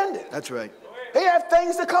apprehended. That's right. He had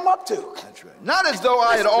things to come up to. That's right. Not as though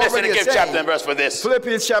I had already attained. Give chapter and verse for this.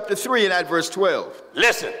 Philippians chapter 3 and at verse 12.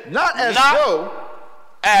 Listen. Not as though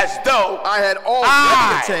I had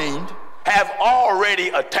already attained. Have already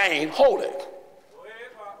attained. Hold it.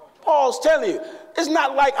 Paul's telling you, it's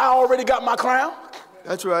not like I already got my crown.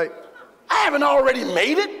 That's right. I haven't already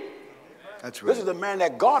made it. That's right. This is the man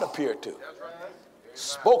that God appeared to.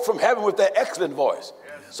 Spoke from heaven with that excellent voice.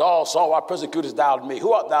 Saul, Saul, why persecutest thou me?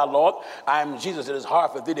 Who art thou, Lord? I am Jesus. It is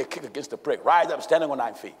hard for thee to kick against the prick. Rise up, standing on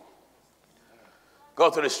 9 feet. Go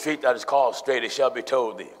through the street that is called straight, it shall be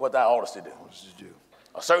told thee what thou oughtest to do.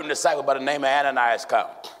 A certain disciple by the name of Ananias come.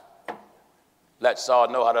 Let Saul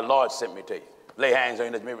know how the Lord sent me to you. Lay hands on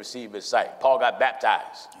you that you may receive his sight. Paul got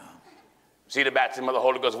baptized. See, the baptism of the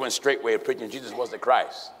Holy Ghost went straightway, preaching Jesus was the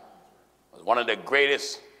Christ. It was one of the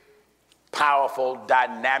greatest, powerful,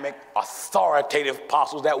 dynamic, authoritative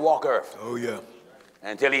apostles that walk earth. Oh, yeah.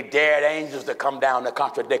 Until he dared angels to come down to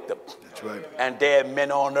contradict him. That's right. And dared men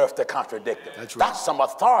on earth to contradict him. That's right. That's some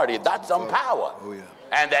authority. That's some power. Oh, yeah.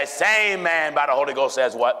 And that same man by the Holy Ghost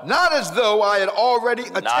says what? Not as though I had already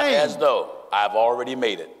attained. Not as though I've already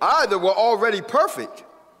made it. Either were already perfect.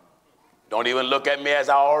 Don't even look at me as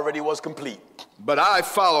I already was complete. But I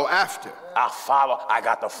follow after. I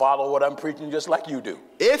got to follow what I'm preaching just like you do.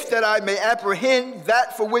 If that I may apprehend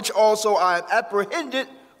that for which also I am apprehended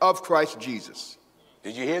of Christ Jesus.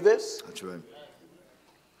 Did you hear this? That's right.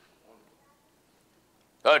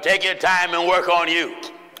 So take your time and work on you.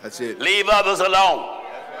 That's it. Leave others alone.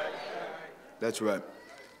 That's right.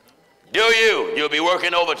 Do you? You'll be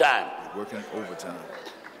working overtime. Working overtime.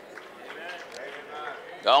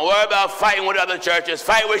 Don't worry about fighting with other churches.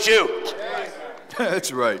 Fight with you.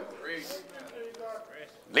 That's right.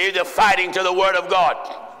 Leave the fighting to the Word of God.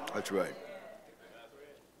 That's right.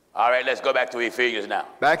 All right, let's go back to Ephesians now.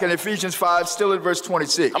 Back in Ephesians 5, still in verse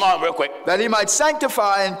 26. Come on, real quick. That he might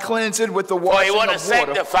sanctify and cleanse it with the washing of water. For he wanted to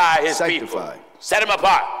sanctify his people. Set them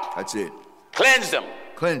apart. That's it. Cleanse them.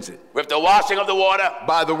 Cleanse it. With the washing of the water.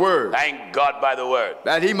 By the word. Thank God by the word.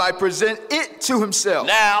 That he might present it to himself.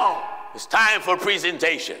 Now, it's time for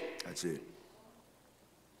presentation. That's it.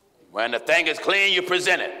 When the thing is clean, you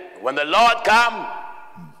present it. When the Lord come,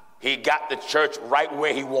 he got the church right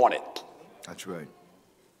where he wanted. That's right.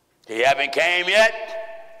 He haven't came yet.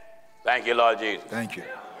 Thank you, Lord Jesus. Thank you.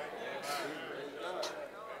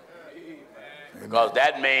 Because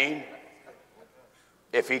that means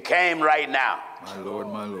if he came right now. My Lord,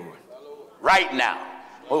 my Lord. Right now.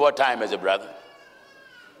 Well, what time is it, brother?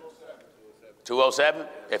 2:07?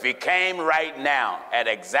 If he came right now at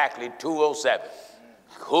exactly 2:07,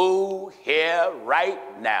 who here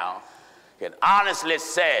right now can honestly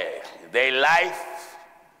say their life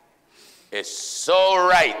is so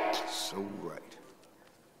right,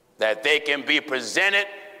 that they can be presented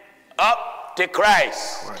up to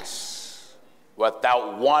Christ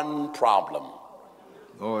without one problem?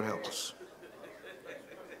 Lord help us.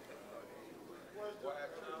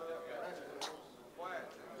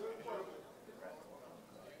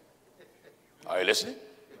 Are you listening?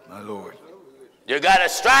 My Lord. You got to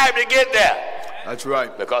strive to get there. That's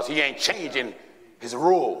right. Because he ain't changing his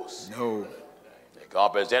rules. No.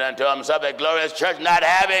 God presented unto himself a glorious church, not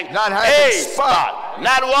having a spot.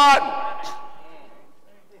 Not one.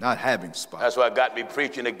 Not having spot. That's why got me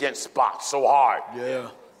preaching against spots so hard. Yeah.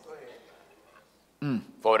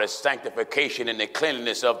 For the sanctification and the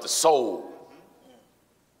cleanliness of the soul.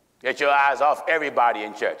 Get your eyes off everybody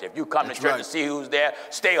in church. If you come to church to see who's there,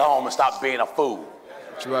 stay home and stop being a fool.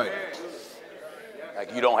 That's right.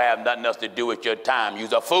 Like you don't have nothing else to do with your time.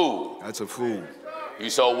 You's a fool. That's a fool.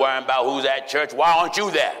 You so worried about who's at church, why aren't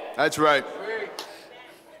you there? That's right.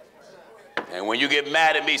 And when you get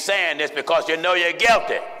mad at me saying this because you know you're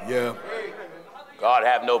guilty. Yeah. God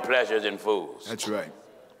have no pleasures in fools. That's right.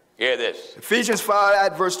 Hear this. Ephesians 5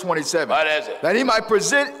 at verse 27. What is it? That he might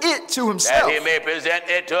present it to himself. That he may present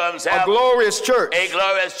it to himself. A glorious church. A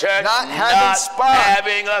glorious church. Not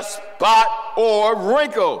having a spot. Or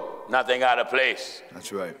wrinkle. Nothing out of place.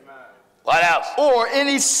 That's right. What else? Or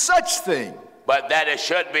any such thing. But that it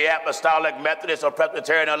should be apostolic, Methodist, or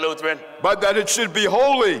Presbyterian, or Lutheran. But that it should be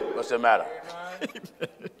holy. What's the matter?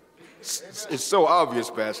 It's so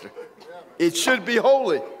obvious, Pastor. It should be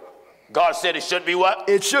holy. God said it should be what?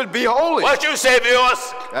 It should be holy. What you say,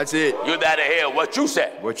 viewers? That's it. You gotta hear what you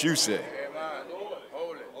said. What you say.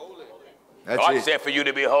 That's God it. said for you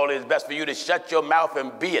to be holy, it's best for you to shut your mouth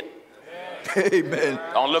and be it. Amen.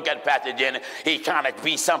 Don't look at Pastor Jennings. He's trying to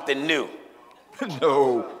be something new.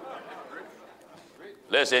 No.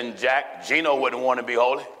 Listen, Jack, Gino wouldn't want to be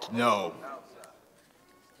holy. No.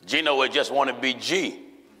 Gino would just want to be G.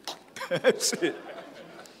 That's it.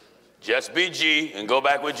 Just be G and go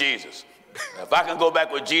back with Jesus. If I can go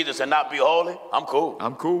back with Jesus and not be holy, I'm cool.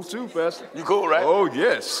 I'm cool too, Pastor. You cool, right? Oh,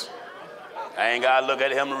 yes. I ain't got to look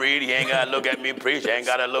at him read. He ain't got to look at me preach. I ain't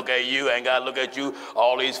got to look at you. I ain't got to look at you.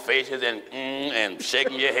 All these faces and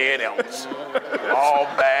shaking your head and all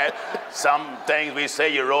bad. Some things we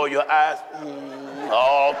say, you roll your eyes.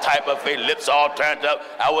 All type of face, lips all turned up.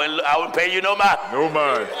 I wouldn't pay you no mind. No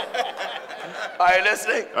mind. Are you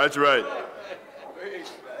listening? That's right.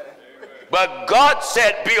 But God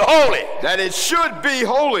said, be holy. That it should be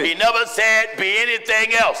holy. He never said be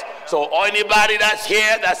anything else. So anybody that's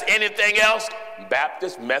here, that's anything else,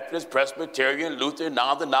 Baptist, Methodist, Presbyterian, Lutheran,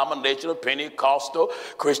 non-denominational, Pentecostal,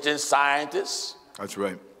 Christian Scientists. That's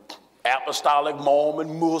right. Apostolic,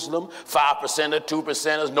 Mormon, Muslim, 5%er,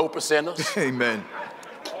 2%ers, no percenters. Amen.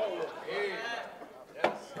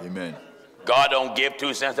 Amen. God don't give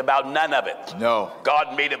 2 cents about none of it. No.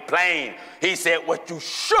 God made it plain. He said what you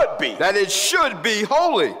should be. That it should be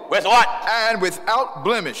holy. With what? And without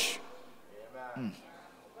blemish.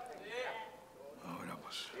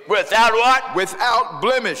 Without what? Without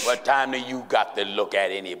blemish. What time do you got to look at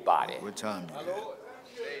anybody? What time do you got?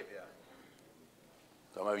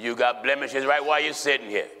 Some of you got blemishes right while you're sitting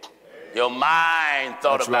here. Your mind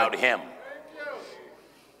thought about him.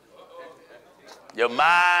 Your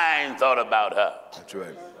mind thought about her. That's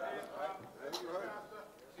right.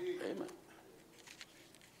 Amen.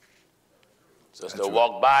 Sister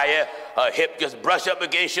walk by you, her hip just brush up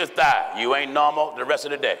against your thigh. You ain't normal the rest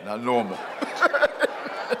of the day. Not normal.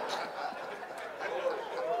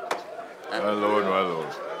 My Lord, my Lord.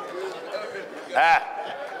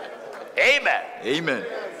 Amen. Amen.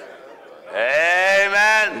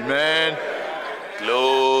 Amen. Amen.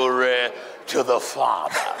 Glory to the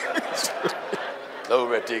Father.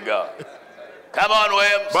 Glory to God. Come on,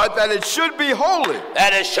 Williams. But that it should be holy.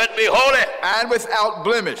 That it should be holy. And without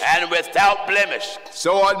blemish. And without blemish.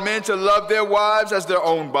 So ought men to love their wives as their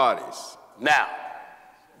own bodies. Now,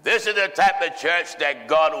 This is the type of church that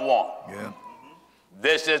God wants. Yeah.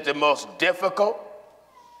 This is the most difficult,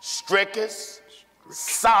 strictest,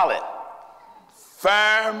 solid,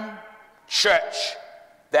 firm church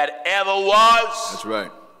that ever was. That's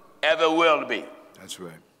right. Ever will be. That's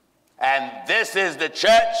right. And this is the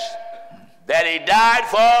church that he died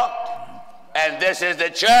for, and this is the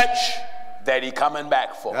church that he coming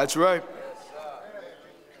back for. That's right.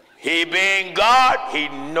 He being God, he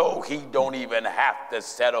know he don't even have to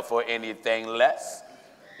settle for anything less.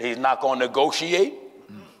 He's not going to negotiate.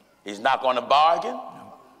 He's not going to bargain.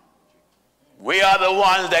 We are the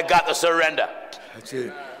ones that got to surrender. That's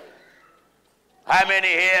it. How many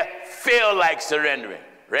here feel like surrendering?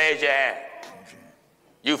 Raise your hand.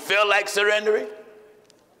 You feel like surrendering?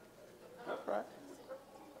 All right.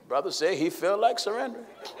 Brother say he feel like surrendering.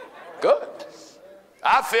 Good.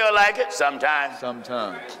 I feel like it sometimes.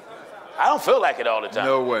 Sometimes. I don't feel like it all the time.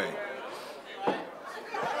 No way.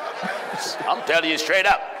 I'm telling you straight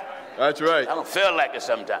up. That's right. I don't feel like it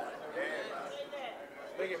sometimes.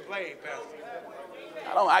 Make it plain, Pastor.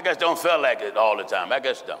 I just don't feel like it all the time. I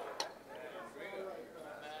just don't.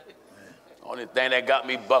 Only thing that got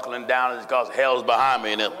me buckling down is because hell's behind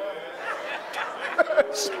me. And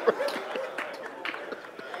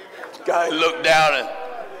guy looked down and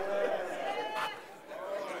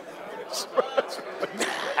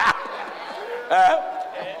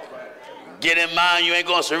get in mind you ain't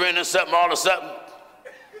gonna surrender something all of a sudden.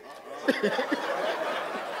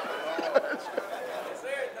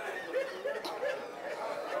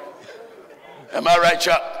 Am I right,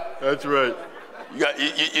 Chuck? That's right.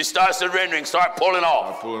 You start surrendering, start pulling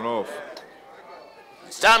off. Start pulling off.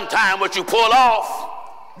 Sometime what you pull off,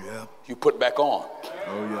 Yeah. you put back on.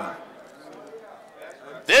 Oh, yeah.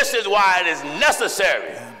 This is why it is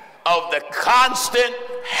necessary of the constant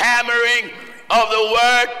hammering of the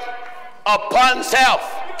word upon self.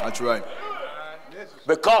 That's right.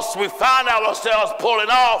 Because we find ourselves pulling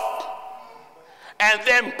off and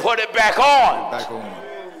then put it back on. Back on.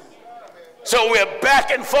 So we're back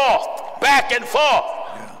and forth, back and forth.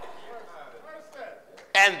 Yeah.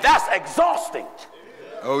 And that's exhausting.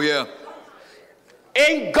 Oh, yeah.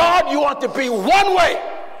 In God, you want to be one way.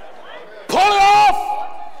 Pull it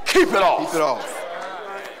off, keep it off. Keep it off.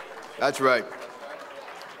 That's right.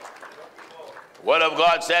 Word of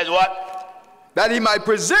God says what? That he might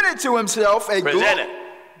present it to himself a Present it.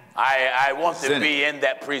 I want to Present be in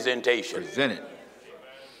that presentation. Present it.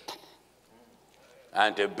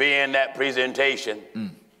 And to be in that presentation,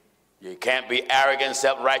 you can't be arrogant,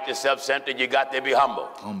 self-righteous, self-centered. You got to be humble.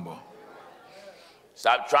 Humble.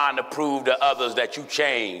 Stop trying to prove to others that you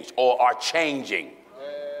changed or are changing.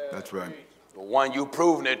 That's right. The one you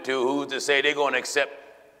proving it to, who's to say they're going to accept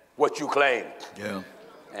what you claim? Yeah.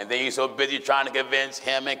 And then you're so busy trying to convince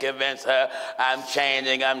him and convince her, I'm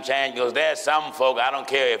changing. Because there's some folk, I don't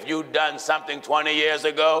care if you've done something 20 years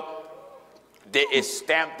ago, it's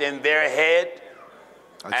stamped in their head.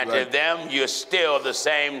 That's and right. to them, you're still the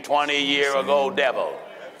same 20-year-ago devil.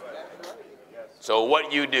 So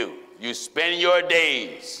what you do, you spend your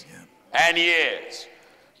days and years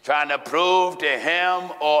trying to prove to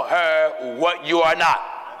him or her what you are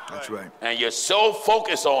not. That's right. And you're so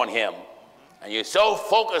focused on him, and you're so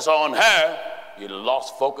focused on her, you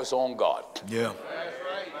lost focus on God. Yeah.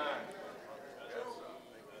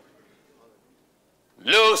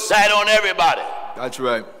 Lose sight on everybody. That's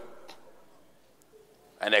right.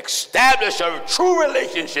 And establish a true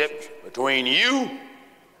relationship between you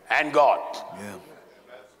and God. Yeah.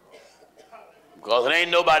 Because there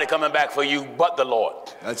ain't nobody coming back for you but the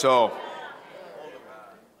Lord. That's all.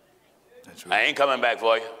 That's right. I ain't coming back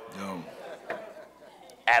for you. No.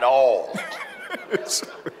 At all.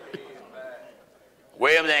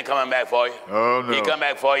 Williams ain't coming back for you. Oh, no. He come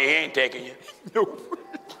back for you, he ain't taking you. No.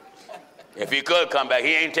 If he could come back,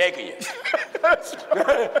 he ain't taking you.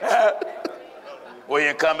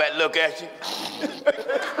 William come back, look at you.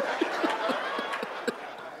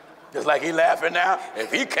 Just like he laughing now.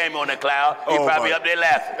 If he came on the cloud, he'd probably up there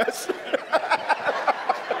laughing.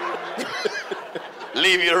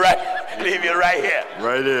 Leave you right here.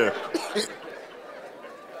 Right here.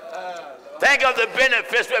 Think of the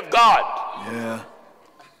benefits of God. Yeah.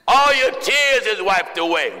 All your tears is wiped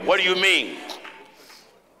away. What do you mean?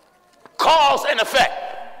 Cause and effect.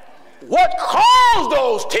 What caused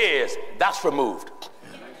those tears? That's removed.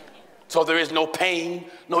 So there is no pain,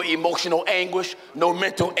 no emotional anguish, no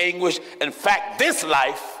mental anguish. In fact, this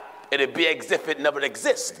life, it'll be as if it never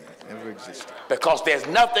existed. Never existed. Because there's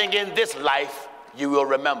nothing in this life you will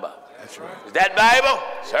remember. That's right. Is that Bible?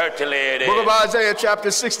 Certainly it is. Book of Isaiah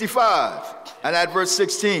chapter 65 and at verse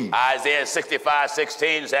 16. Isaiah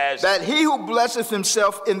 65:16 says, That he who blesseth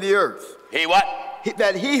himself in the earth. He what?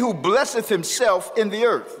 That he who blesseth himself in the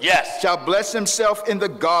earth. Yes. Shall bless himself in the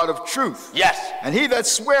God of truth. Yes. And he that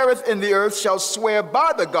sweareth in the earth shall swear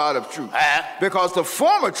by the God of truth. Because the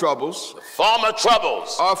former troubles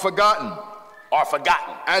are forgotten.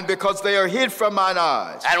 And because they are hid from mine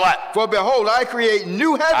eyes. And what? For behold, I create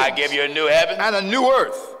new heavens. I give you a new heaven. And a new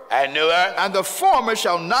earth. And new earth. And the former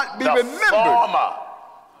shall not be remembered. Former.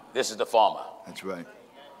 This is the former. That's right.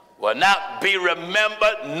 Will not be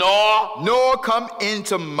remembered nor come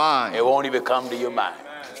into mind. It won't even come to your mind.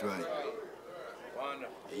 That's right.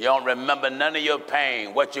 You don't remember none of your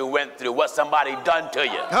pain, what you went through, what somebody done to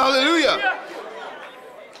you. Hallelujah.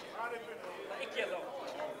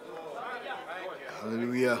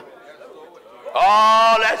 Hallelujah.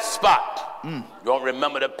 All that spot. You don't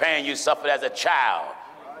remember the pain you suffered as a child,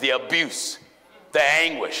 the abuse, the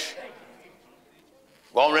anguish.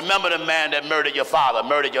 You won't remember the man that murdered your father,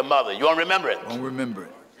 murdered your mother. You won't remember it. Won't remember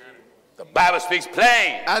it. The Bible speaks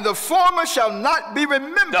plain. And the former shall not be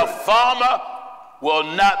remembered. The former will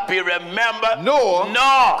not be remembered, nor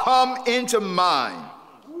come into mind.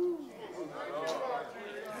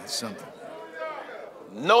 That's something.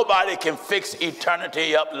 Nobody can fix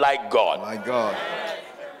eternity up like God. My God.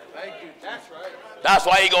 Thank you. That's right. That's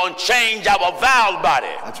why He's going to change our vile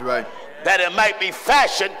body. That's right. That it might be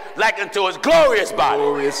fashioned like unto His glorious body.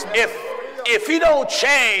 Glorious. If He don't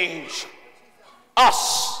change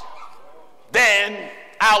us, then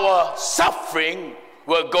our suffering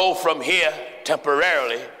will go from here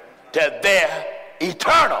temporarily to there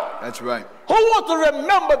eternal. That's right. Who wants to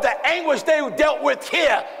remember the anguish they dealt with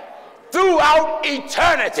here throughout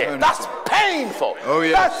eternity? That's painful. Oh,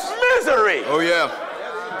 yeah. That's misery. Oh, yeah.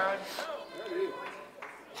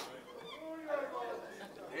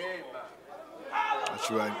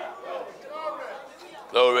 That's right.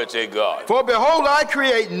 Glory to God. For behold, I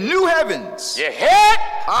create new heavens. You hear?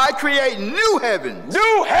 I create new heavens.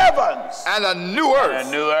 New heavens. And a new earth. And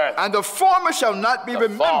a new earth. And the former shall not be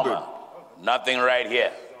remembered. Former. Nothing right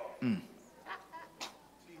here.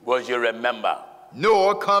 Will you remember?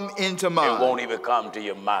 Nor come into mind. It won't even come to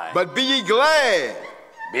your mind. But be ye glad.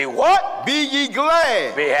 Be what? Be ye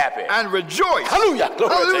glad. Be happy. And rejoice. Hallelujah.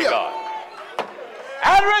 Glory Hallelujah. to God.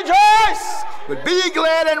 And rejoice. But be ye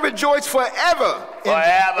glad and rejoice forever. In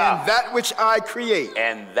that which I create.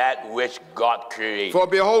 And that which God created. For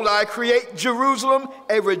behold, I create Jerusalem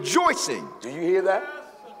a rejoicing. Do you hear that?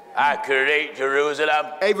 I create Jerusalem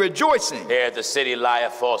a rejoicing. Here the city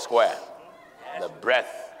lieth foursquare. The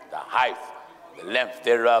breadth, the height, the length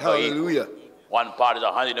thereof. Hallelujah. One part is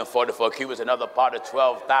 144 cubits, another part is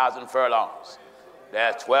 12,000 furlongs. There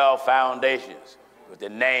are 12 foundations with the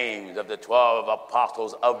names of the 12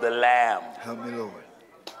 apostles of the Lamb. Help me, Lord.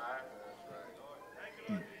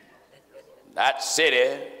 That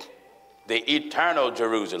city, the eternal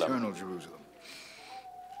Jerusalem. Eternal Jerusalem.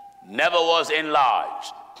 Never was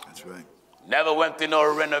enlarged. That's right. Never went through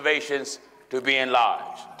no renovations to be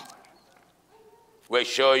enlarged. We'll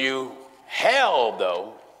show you hell,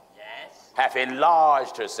 though, hath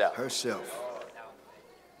enlarged herself.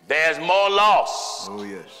 There's more loss. Oh,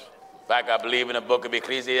 yes. In fact, I believe in the book of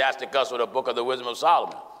Ecclesiasticus or the book of the Wisdom of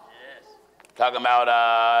Solomon. Talking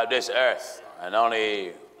about this earth and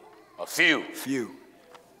only a few.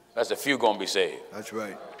 That's a few going to be saved. That's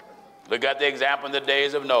right. Look at the example in the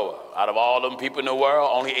days of Noah. Out of all them people in the world,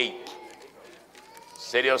 only 8.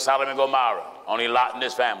 City of Sodom and Gomorrah, only Lot and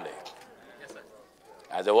his family.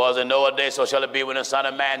 As it was in Noah's day, so shall it be when the Son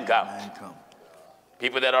of Man comes.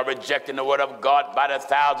 People that are rejecting the word of God by the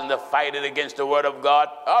thousands to fight it against the word of God.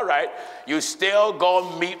 All right, you still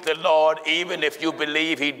gonna meet the Lord even if you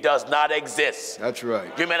believe he does not exist. That's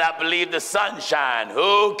right. You may not believe the sunshine.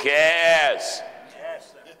 Who cares?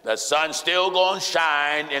 The sun's still going to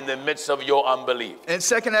shine in the midst of your unbelief. In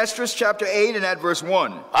 2nd Esdras chapter 8 and at verse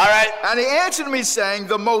 1. All right. And he answered me saying,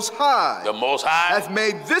 the Most High. The Most High. Hath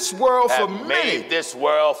made this world for many. Made this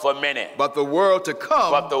world for many. But the world to come.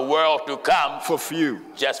 But the world to come. For few.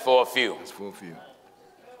 Just for a few. Just for a few.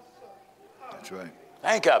 That's right.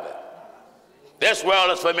 Think of it. This world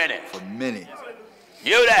is for many. For many.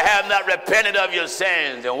 You that have not repented of your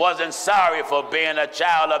sins and wasn't sorry for being a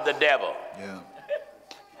child of the devil. Yeah.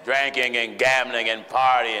 Drinking and gambling and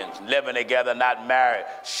partying, living together, not married,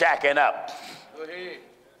 shacking up.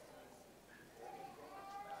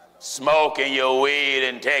 Smoking your weed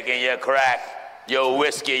and taking your crack, your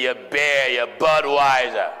whiskey, your beer, your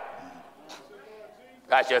Budweiser.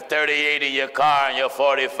 Got your 38 in your car and your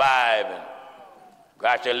 45. And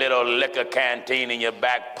Got your little liquor canteen in your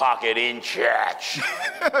back pocket in church.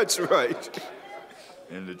 That's right.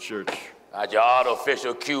 In the church. Got your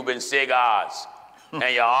artificial Cuban cigars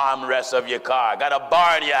and your armrest of your car. Got a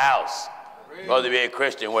bar in your house. Supposed to be a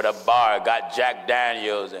Christian with a bar. Got Jack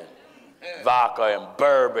Daniels and vodka and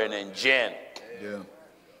bourbon and gin. Yeah.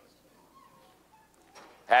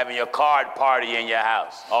 Having your card party in your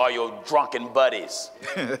house. All your drunken buddies.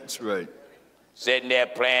 That's right. Sitting there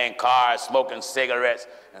playing cards, smoking cigarettes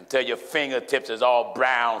until your fingertips is all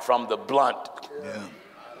brown from the blunt. Yeah.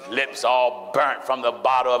 Lips all burnt from the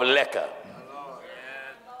bottle of liquor.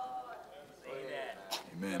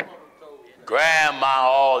 Amen. Grandma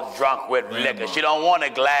all drunk with liquor. She don't want a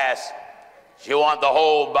glass. She want the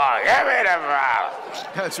whole bar. Give me the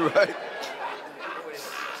bottle. That's right.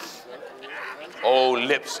 Old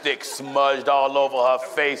lipstick smudged all over her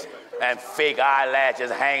face and fake eyelashes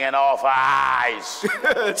hanging off her eyes.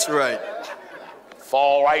 That's right.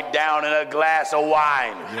 Fall right down in a glass of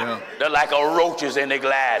wine. Yeah. They're like a roaches in the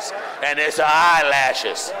glass, and it's her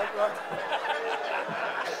eyelashes.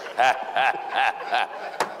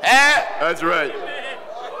 That's right.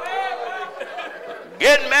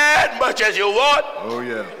 Get mad much as you want. Oh,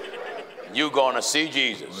 yeah. You gonna see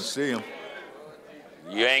Jesus. Let's see him.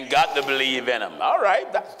 You ain't got to believe in him. All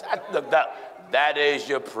right, that is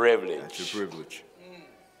your privilege. That's your privilege.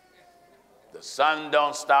 The sun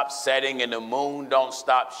don't stop setting and the moon don't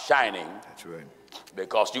stop shining. That's right.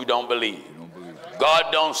 Because you don't believe. You don't believe.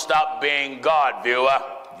 God don't stop being God, viewer.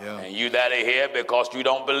 Yeah. And you that are here because you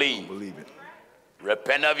don't believe. Don't believe it.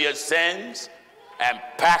 Repent of your sins and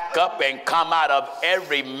pack up and come out of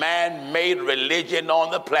every man-made religion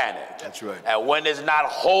on the planet. That's right. And when it's not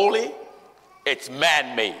holy, it's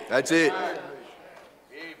man-made. That's it.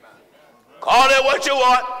 Call it what you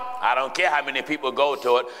want. I don't care how many people go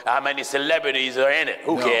to it, how many celebrities are in it.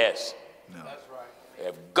 Who cares? No.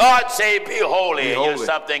 If God say be holy Be and holy. you're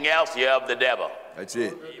something else, you're of the devil. That's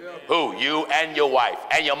it. Who? You and your wife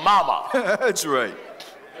and your mama. That's right.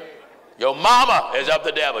 Your mama is of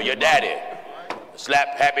the devil, your daddy.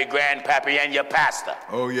 Slap happy grandpappy and your pastor.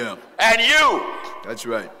 Oh, yeah. And you. That's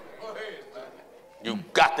right. You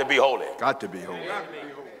got to be holy. Got to be holy.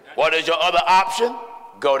 What is your other option?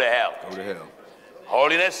 Go to hell. Go to hell.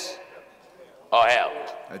 Holiness or hell.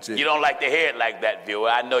 That's it. You don't like to hear it like that, viewer.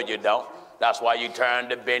 I know you don't. That's why you turn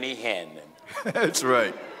to Benny Hinn. That's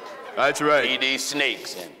right. That's right. Eat these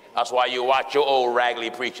snakes. And that's why you watch your old raggedy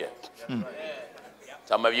preacher.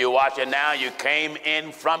 Some of you watching now, you came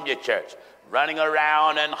in from your church, running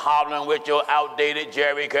around and hollering with your outdated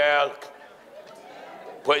Jerry curl,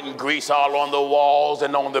 putting grease all on the walls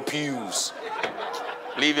and on the pews,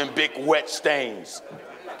 leaving big wet stains.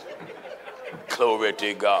 Glory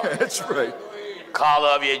to God. That's right. Collar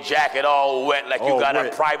of your jacket all wet like you got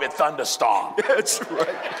wet. a private thunderstorm. That's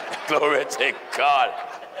right. Glory to God.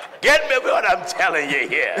 Get me what I'm telling you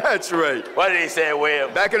here. That's right. What did he say,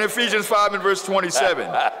 William? Back in Ephesians 5 and verse 27,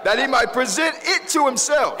 that he might present it to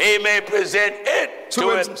himself. He may present it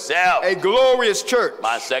to himself. A glorious church.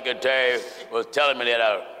 My secretary was telling me that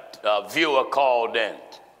a viewer called in.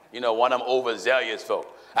 You know, one of them overzealous folk.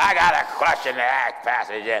 I got a question to ask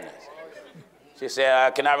Pastor Jennings. She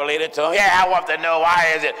said, can I relate it to him? Yeah, I want to know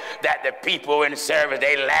why is it that the people in service,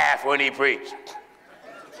 they laugh when he preaches.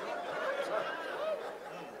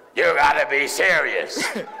 You got to be serious.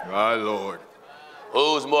 My Lord.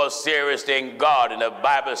 Who's more serious than God? And the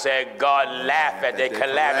Bible said God laughed at their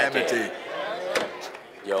calamity.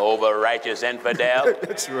 You over-righteous infidel.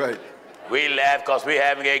 That's right. We laugh because we're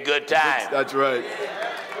having a good time. That's right.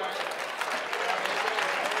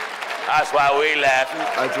 That's why we laugh.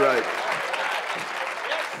 That's right.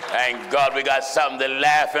 Thank God we got something to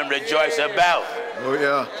laugh and rejoice about. Oh,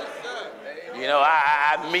 yeah. You know,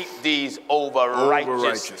 I meet these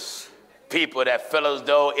over-righteous people that feel as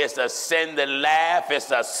though it's a sin to laugh,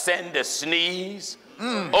 it's a sin to sneeze.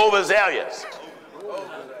 Overzealous.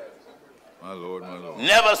 My Lord, my Lord.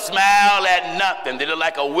 Never smile at nothing. They look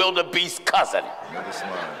like a wildebeest cousin. Never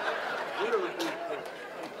smile.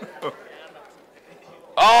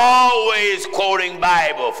 Always quoting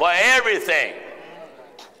Bible for everything.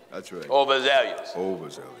 That's right. Overzealous.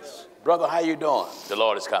 Overzealous. Brother, how you doing? The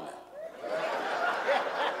Lord is coming.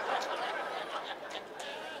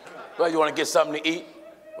 Well, you want to get something to eat?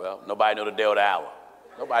 Well, nobody know the day or the hour.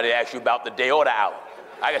 Nobody asked you about the day or the hour.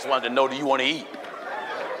 I just wanted to know, do you want to eat?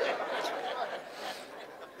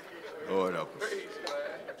 Lord help us.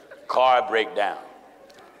 Car breakdown.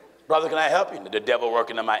 Brother, can I help you? The devil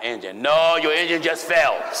working on my engine. No, your engine just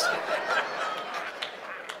failed.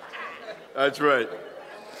 That's right.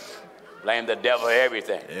 Blame the devil for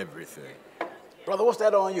everything. Everything. Brother, what's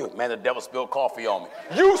that on you? Man, the devil spilled coffee on me.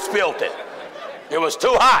 You spilled it. It was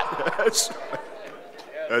too hot.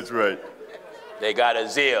 That's right. They got a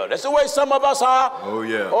zeal. That's the way some of us are. Oh,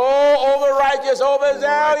 yeah. Oh, over-righteous,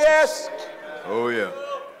 over-zealous. Oh, yeah.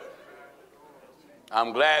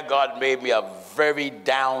 I'm glad God made me a very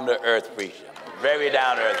down-to-earth preacher. Very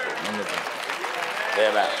down-to-earth preacher.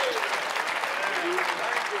 Amen.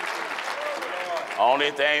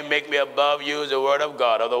 Only thing make me above you is the word of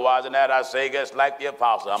God. Otherwise than that, I say just like the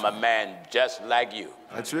apostle. I'm a man just like you.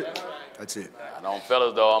 That's it. That's it. I don't feel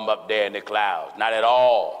as though I'm up there in the clouds. Not at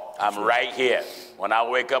all. I'm right here. When I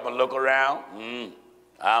wake up and look around,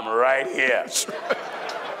 I'm right here.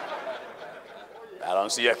 I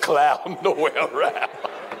don't see a cloud nowhere around.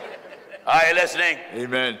 Are you listening?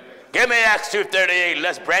 Amen. Give me Acts 2:38.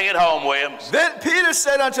 Let's bring it home, Williams. Then Peter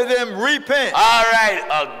said unto them, repent. All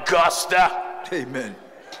right, Augusta. Amen.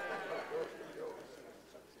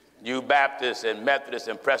 You Baptists and Methodists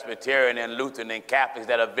and Presbyterian and Lutheran and Catholics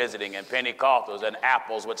that are visiting, and Pentecostals and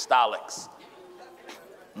apples with Stolics,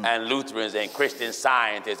 and Lutherans and Christian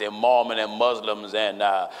Scientists and Mormon and Muslims and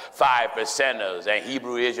 5%ers and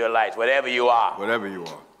Hebrew Israelites, whatever you are. Whatever you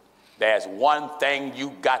are. There's one thing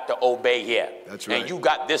you got to obey here. That's right. And you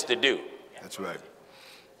got this to do. That's right.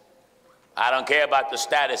 I don't care about the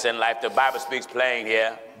status in life. The Bible speaks plain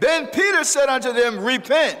here. Then Peter said unto them,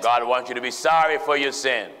 repent. God wants you to be sorry for your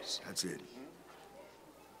sins. That's it.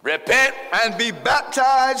 Repent. And be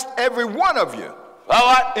baptized, every one of you.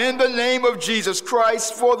 What? In the name of Jesus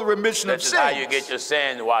Christ for the remission of sins. This is how you get your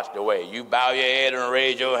sins washed away. You bow your head and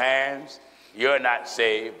raise your hands. You're not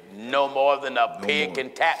saved no more than a pig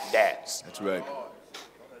can tap dance. That's right.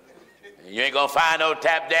 You ain't going to find no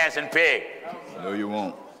tap dancing pig. No, you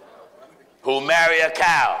won't. Who marry a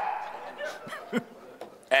cow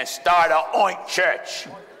and start an oink church.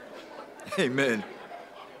 Amen.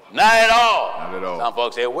 Not at all. Not at all. Some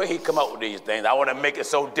folks say, where he come up with these things? I want to make it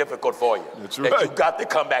so difficult for you. That's that right. You got to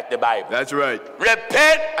come back to the Bible. That's right.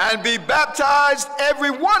 Repent. And be baptized, every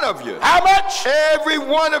one of you. How much? Every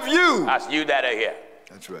one of you. That's you that are here.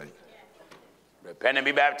 That's right. Repent and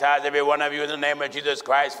be baptized, every one of you, in the name of Jesus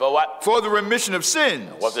Christ, for what? For the remission of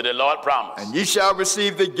sins. What did the Lord promise? And ye shall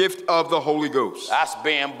receive the gift of the Holy Ghost. That's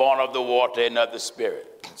being born of the water and of the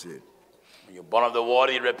Spirit. That's it. When you're born of the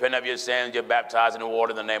water, you repent of your sins, you're baptized in the water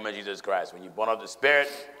in the name of Jesus Christ. When you're born of the Spirit,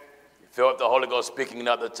 you fill up the Holy Ghost, speaking in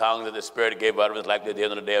other tongues, that the Spirit gave utterance like they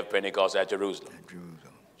did on the day of Pentecost at Jerusalem.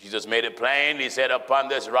 Jesus made it plain. He said, upon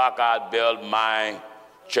this rock I'll build my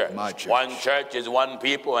church. My church. One church is one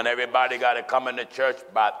people, and everybody got to come into church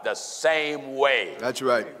by the same way. That's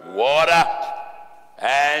right. Water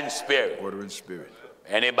and Spirit. Water and Spirit.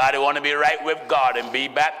 Anybody want to be right with God and be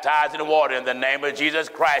baptized in the water in the name of Jesus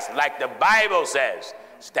Christ, like the Bible says?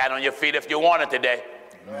 Stand on your feet if you want it today.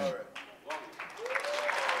 Amen.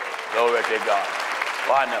 Glory to God.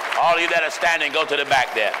 Wonderful. All of you that are standing, go to the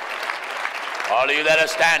back there. All of you that are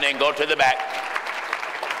standing, go to the back.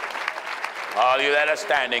 All of you that are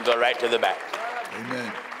standing, go right to the back.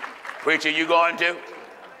 Amen. Preacher, you going to?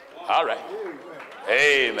 All right.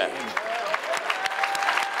 Amen.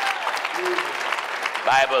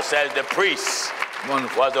 Bible says the priest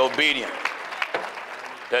was obedient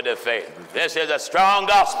to the faith. This is a strong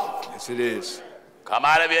gospel. Yes, it is. Come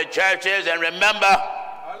out of your churches and remember,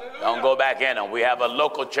 don't go back in them. We have a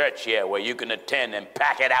local church here where you can attend and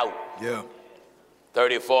pack it out. Yeah.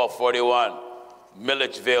 3441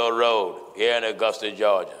 Milledgeville Road here in Augusta,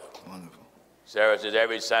 Georgia. Wonderful. Services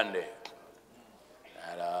every Sunday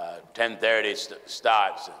at 10:30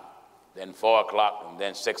 starts, then 4 o'clock, and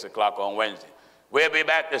then 6 o'clock on Wednesday. We'll be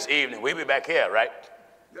back this evening. We'll be back here, right?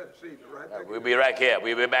 Yes, see, right back We'll be right here.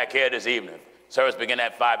 We'll be back here this evening. Service begin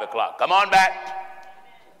at 5 o'clock. Come on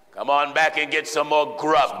back. Come on back and get some more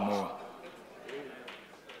grub. Some more.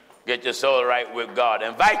 Get your soul right with God.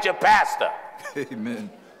 Invite your pastor. Amen.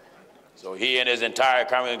 So he and his entire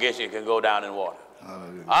congregation can go down in water.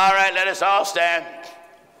 Hallelujah. All right, let us all stand.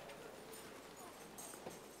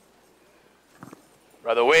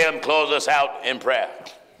 Brother William, close us out in prayer.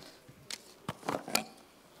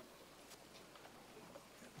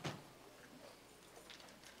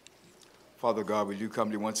 Father God, we do come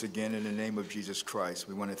to you once again in the name of Jesus Christ.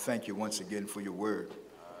 We want to thank you once again for your word.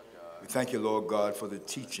 We thank you, Lord God, for the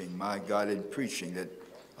teaching, my God, and preaching that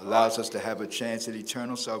allows us to have a chance at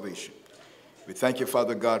eternal salvation. We thank you,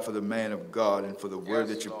 Father God, for the man of God and for the word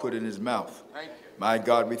that you put in his mouth. My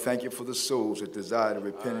God, we thank you for the souls that desire to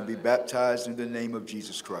repent and be baptized in the name of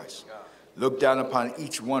Jesus Christ. Look down upon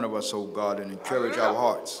each one of us, O God, and encourage our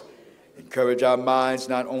hearts. Encourage our minds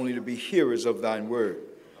not only to be hearers of thine word,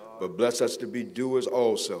 but bless us to be doers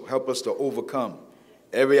also. Help us to overcome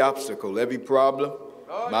every obstacle, every problem,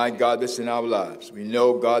 my God, that's in our lives. We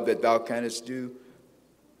know, God, that thou canst do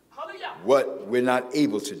what we're not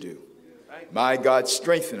able to do. My God,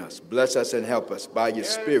 strengthen us, bless us, and help us by your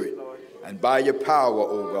Spirit and by your power,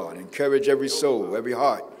 oh God. Encourage every soul, every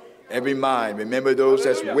heart, every mind. Remember those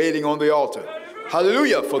that's waiting on the altar.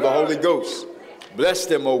 Hallelujah, for the Holy Ghost. Bless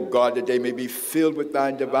them, oh God, that they may be filled with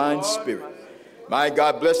thy divine Spirit. My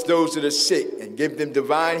God, bless those that are sick and give them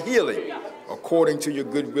divine healing according to your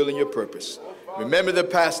good will and your purpose. Remember the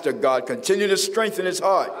pastor, God. Continue to strengthen his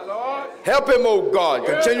heart. Help him, oh God.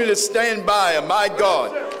 Continue to stand by him, my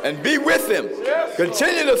God, and be with him.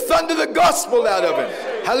 Continue to thunder the gospel out of him.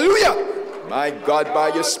 Hallelujah. My God, by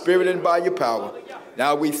your Spirit and by your power.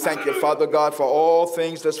 Now we thank you, Father God, for all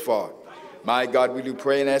things thus far. My God, we do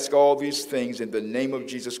pray and ask all these things in the name of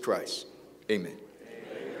Jesus Christ. Amen.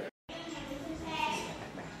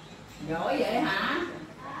 Giỏi vậy hả?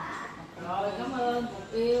 Rồi, cảm ơn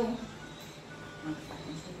cuộc yêu.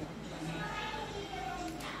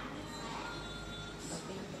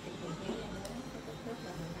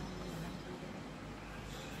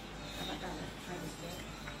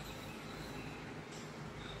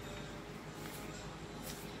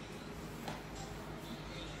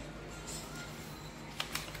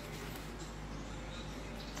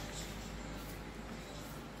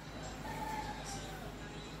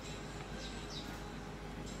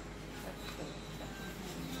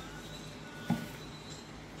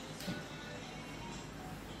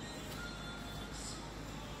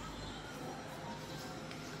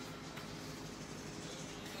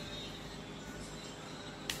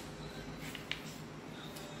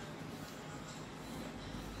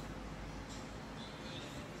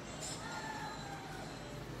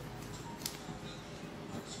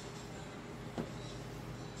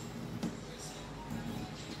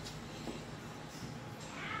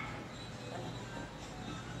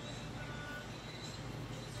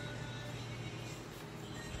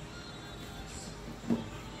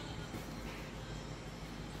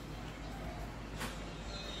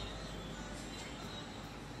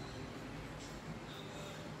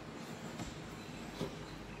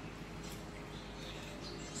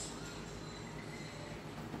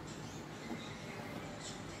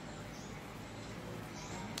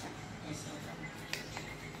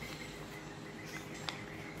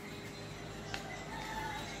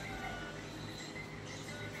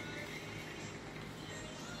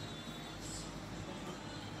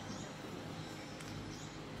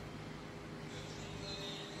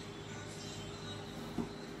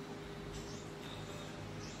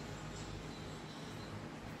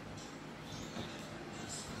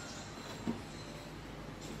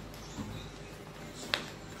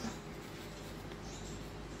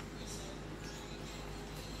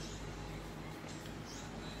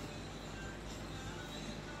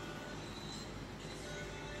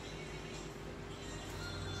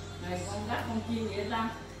 Này con gắt con chim vậy ta?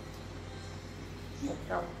 Một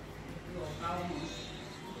câu. Một câu hả?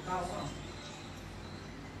 Câu không?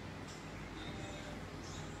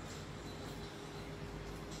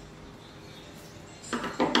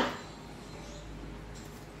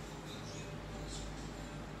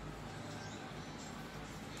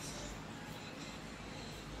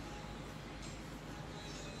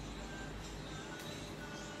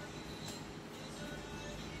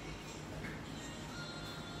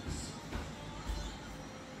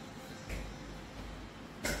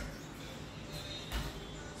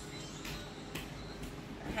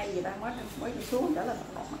 Hay gì ba mới đi xuống trở là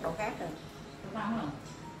một mặt độ khác rồi. Đúng không?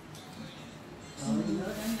 Rồi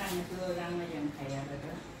nữa đánh răng chưa răng nó dần thè rồi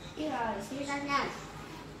đó. Chứ rồi xíu đánh nha.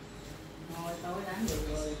 Thôi tối đánh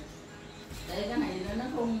được rồi. Để cái này nó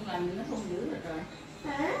không làm nó không giữ được rồi.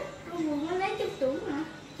 Hả? Con buồn nó lấy chút tuổi mà.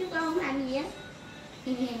 Chứ con không làm gì á.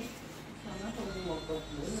 Sao nó không một cục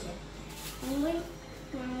giữ rồi. Không biết.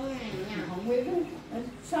 Không này nha. Không biết đó. Nó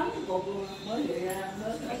sống cục mới vậy ra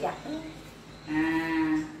bớt nó giặt đó.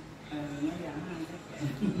 À, nó giặt hai cái.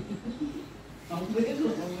 Không biết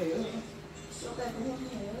luôn, không hiểu. Lúc đây cũng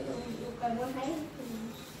không hiểu luôn. Lúc đây có thấy.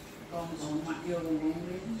 Con còn mặc vô còn không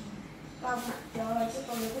biết. Con mặc cho chứ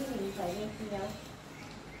con đâu có nhìn phải gì đâu.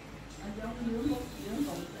 Nó giống dướng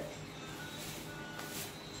còn tệ.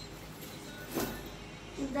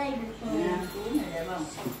 Đây một phần. Nè, cuốn này đẹp không?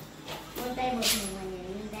 Bên đây một phần mà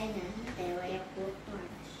nhìn đây nè. Tèo ép của toàn.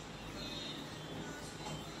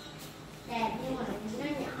 Đẹp nhưng mà nó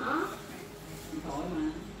nhỏ. Thôi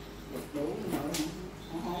mà. Đủ rồi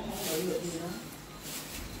mà. Không bị được gì nữa.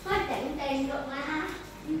 Có chẳng tiền được mà.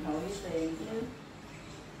 Điện thoại với tiền chứ.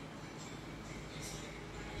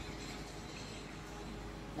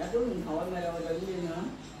 Đã cướp điện thoại mà rồi đừng đi nữa.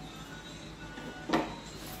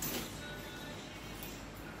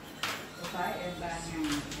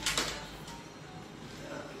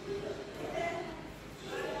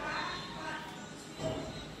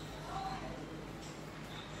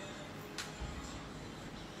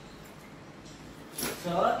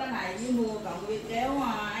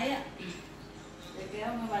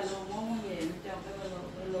 ba lô món gì nó cho cái ba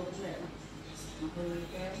lô cũng đẹp mà hơi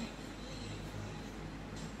kéo.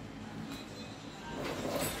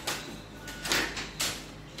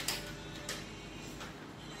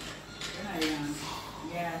 Cái này là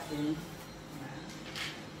da xịn.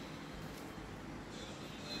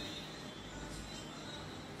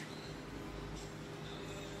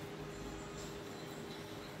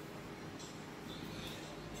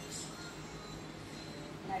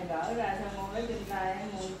 Này gỡ ra xong con lấy trên tay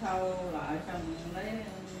mua khâu lại xong lấy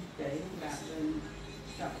chỉ đạp lên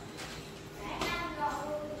sọc.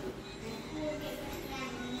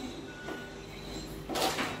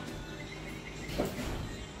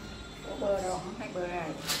 Có bơ đâu, không thấy bơ ra.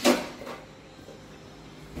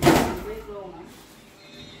 Không biết luôn hả?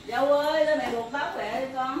 Dâu ơi, lên mẹ buộc tóc lại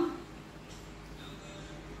đi con.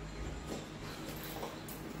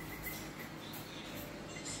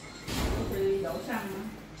 Thì đổ xăng nữa.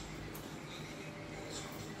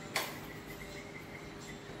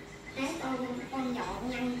 Đấy, con nhọn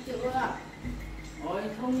nhanh chưa? Ôi,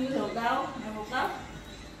 không như được đâu.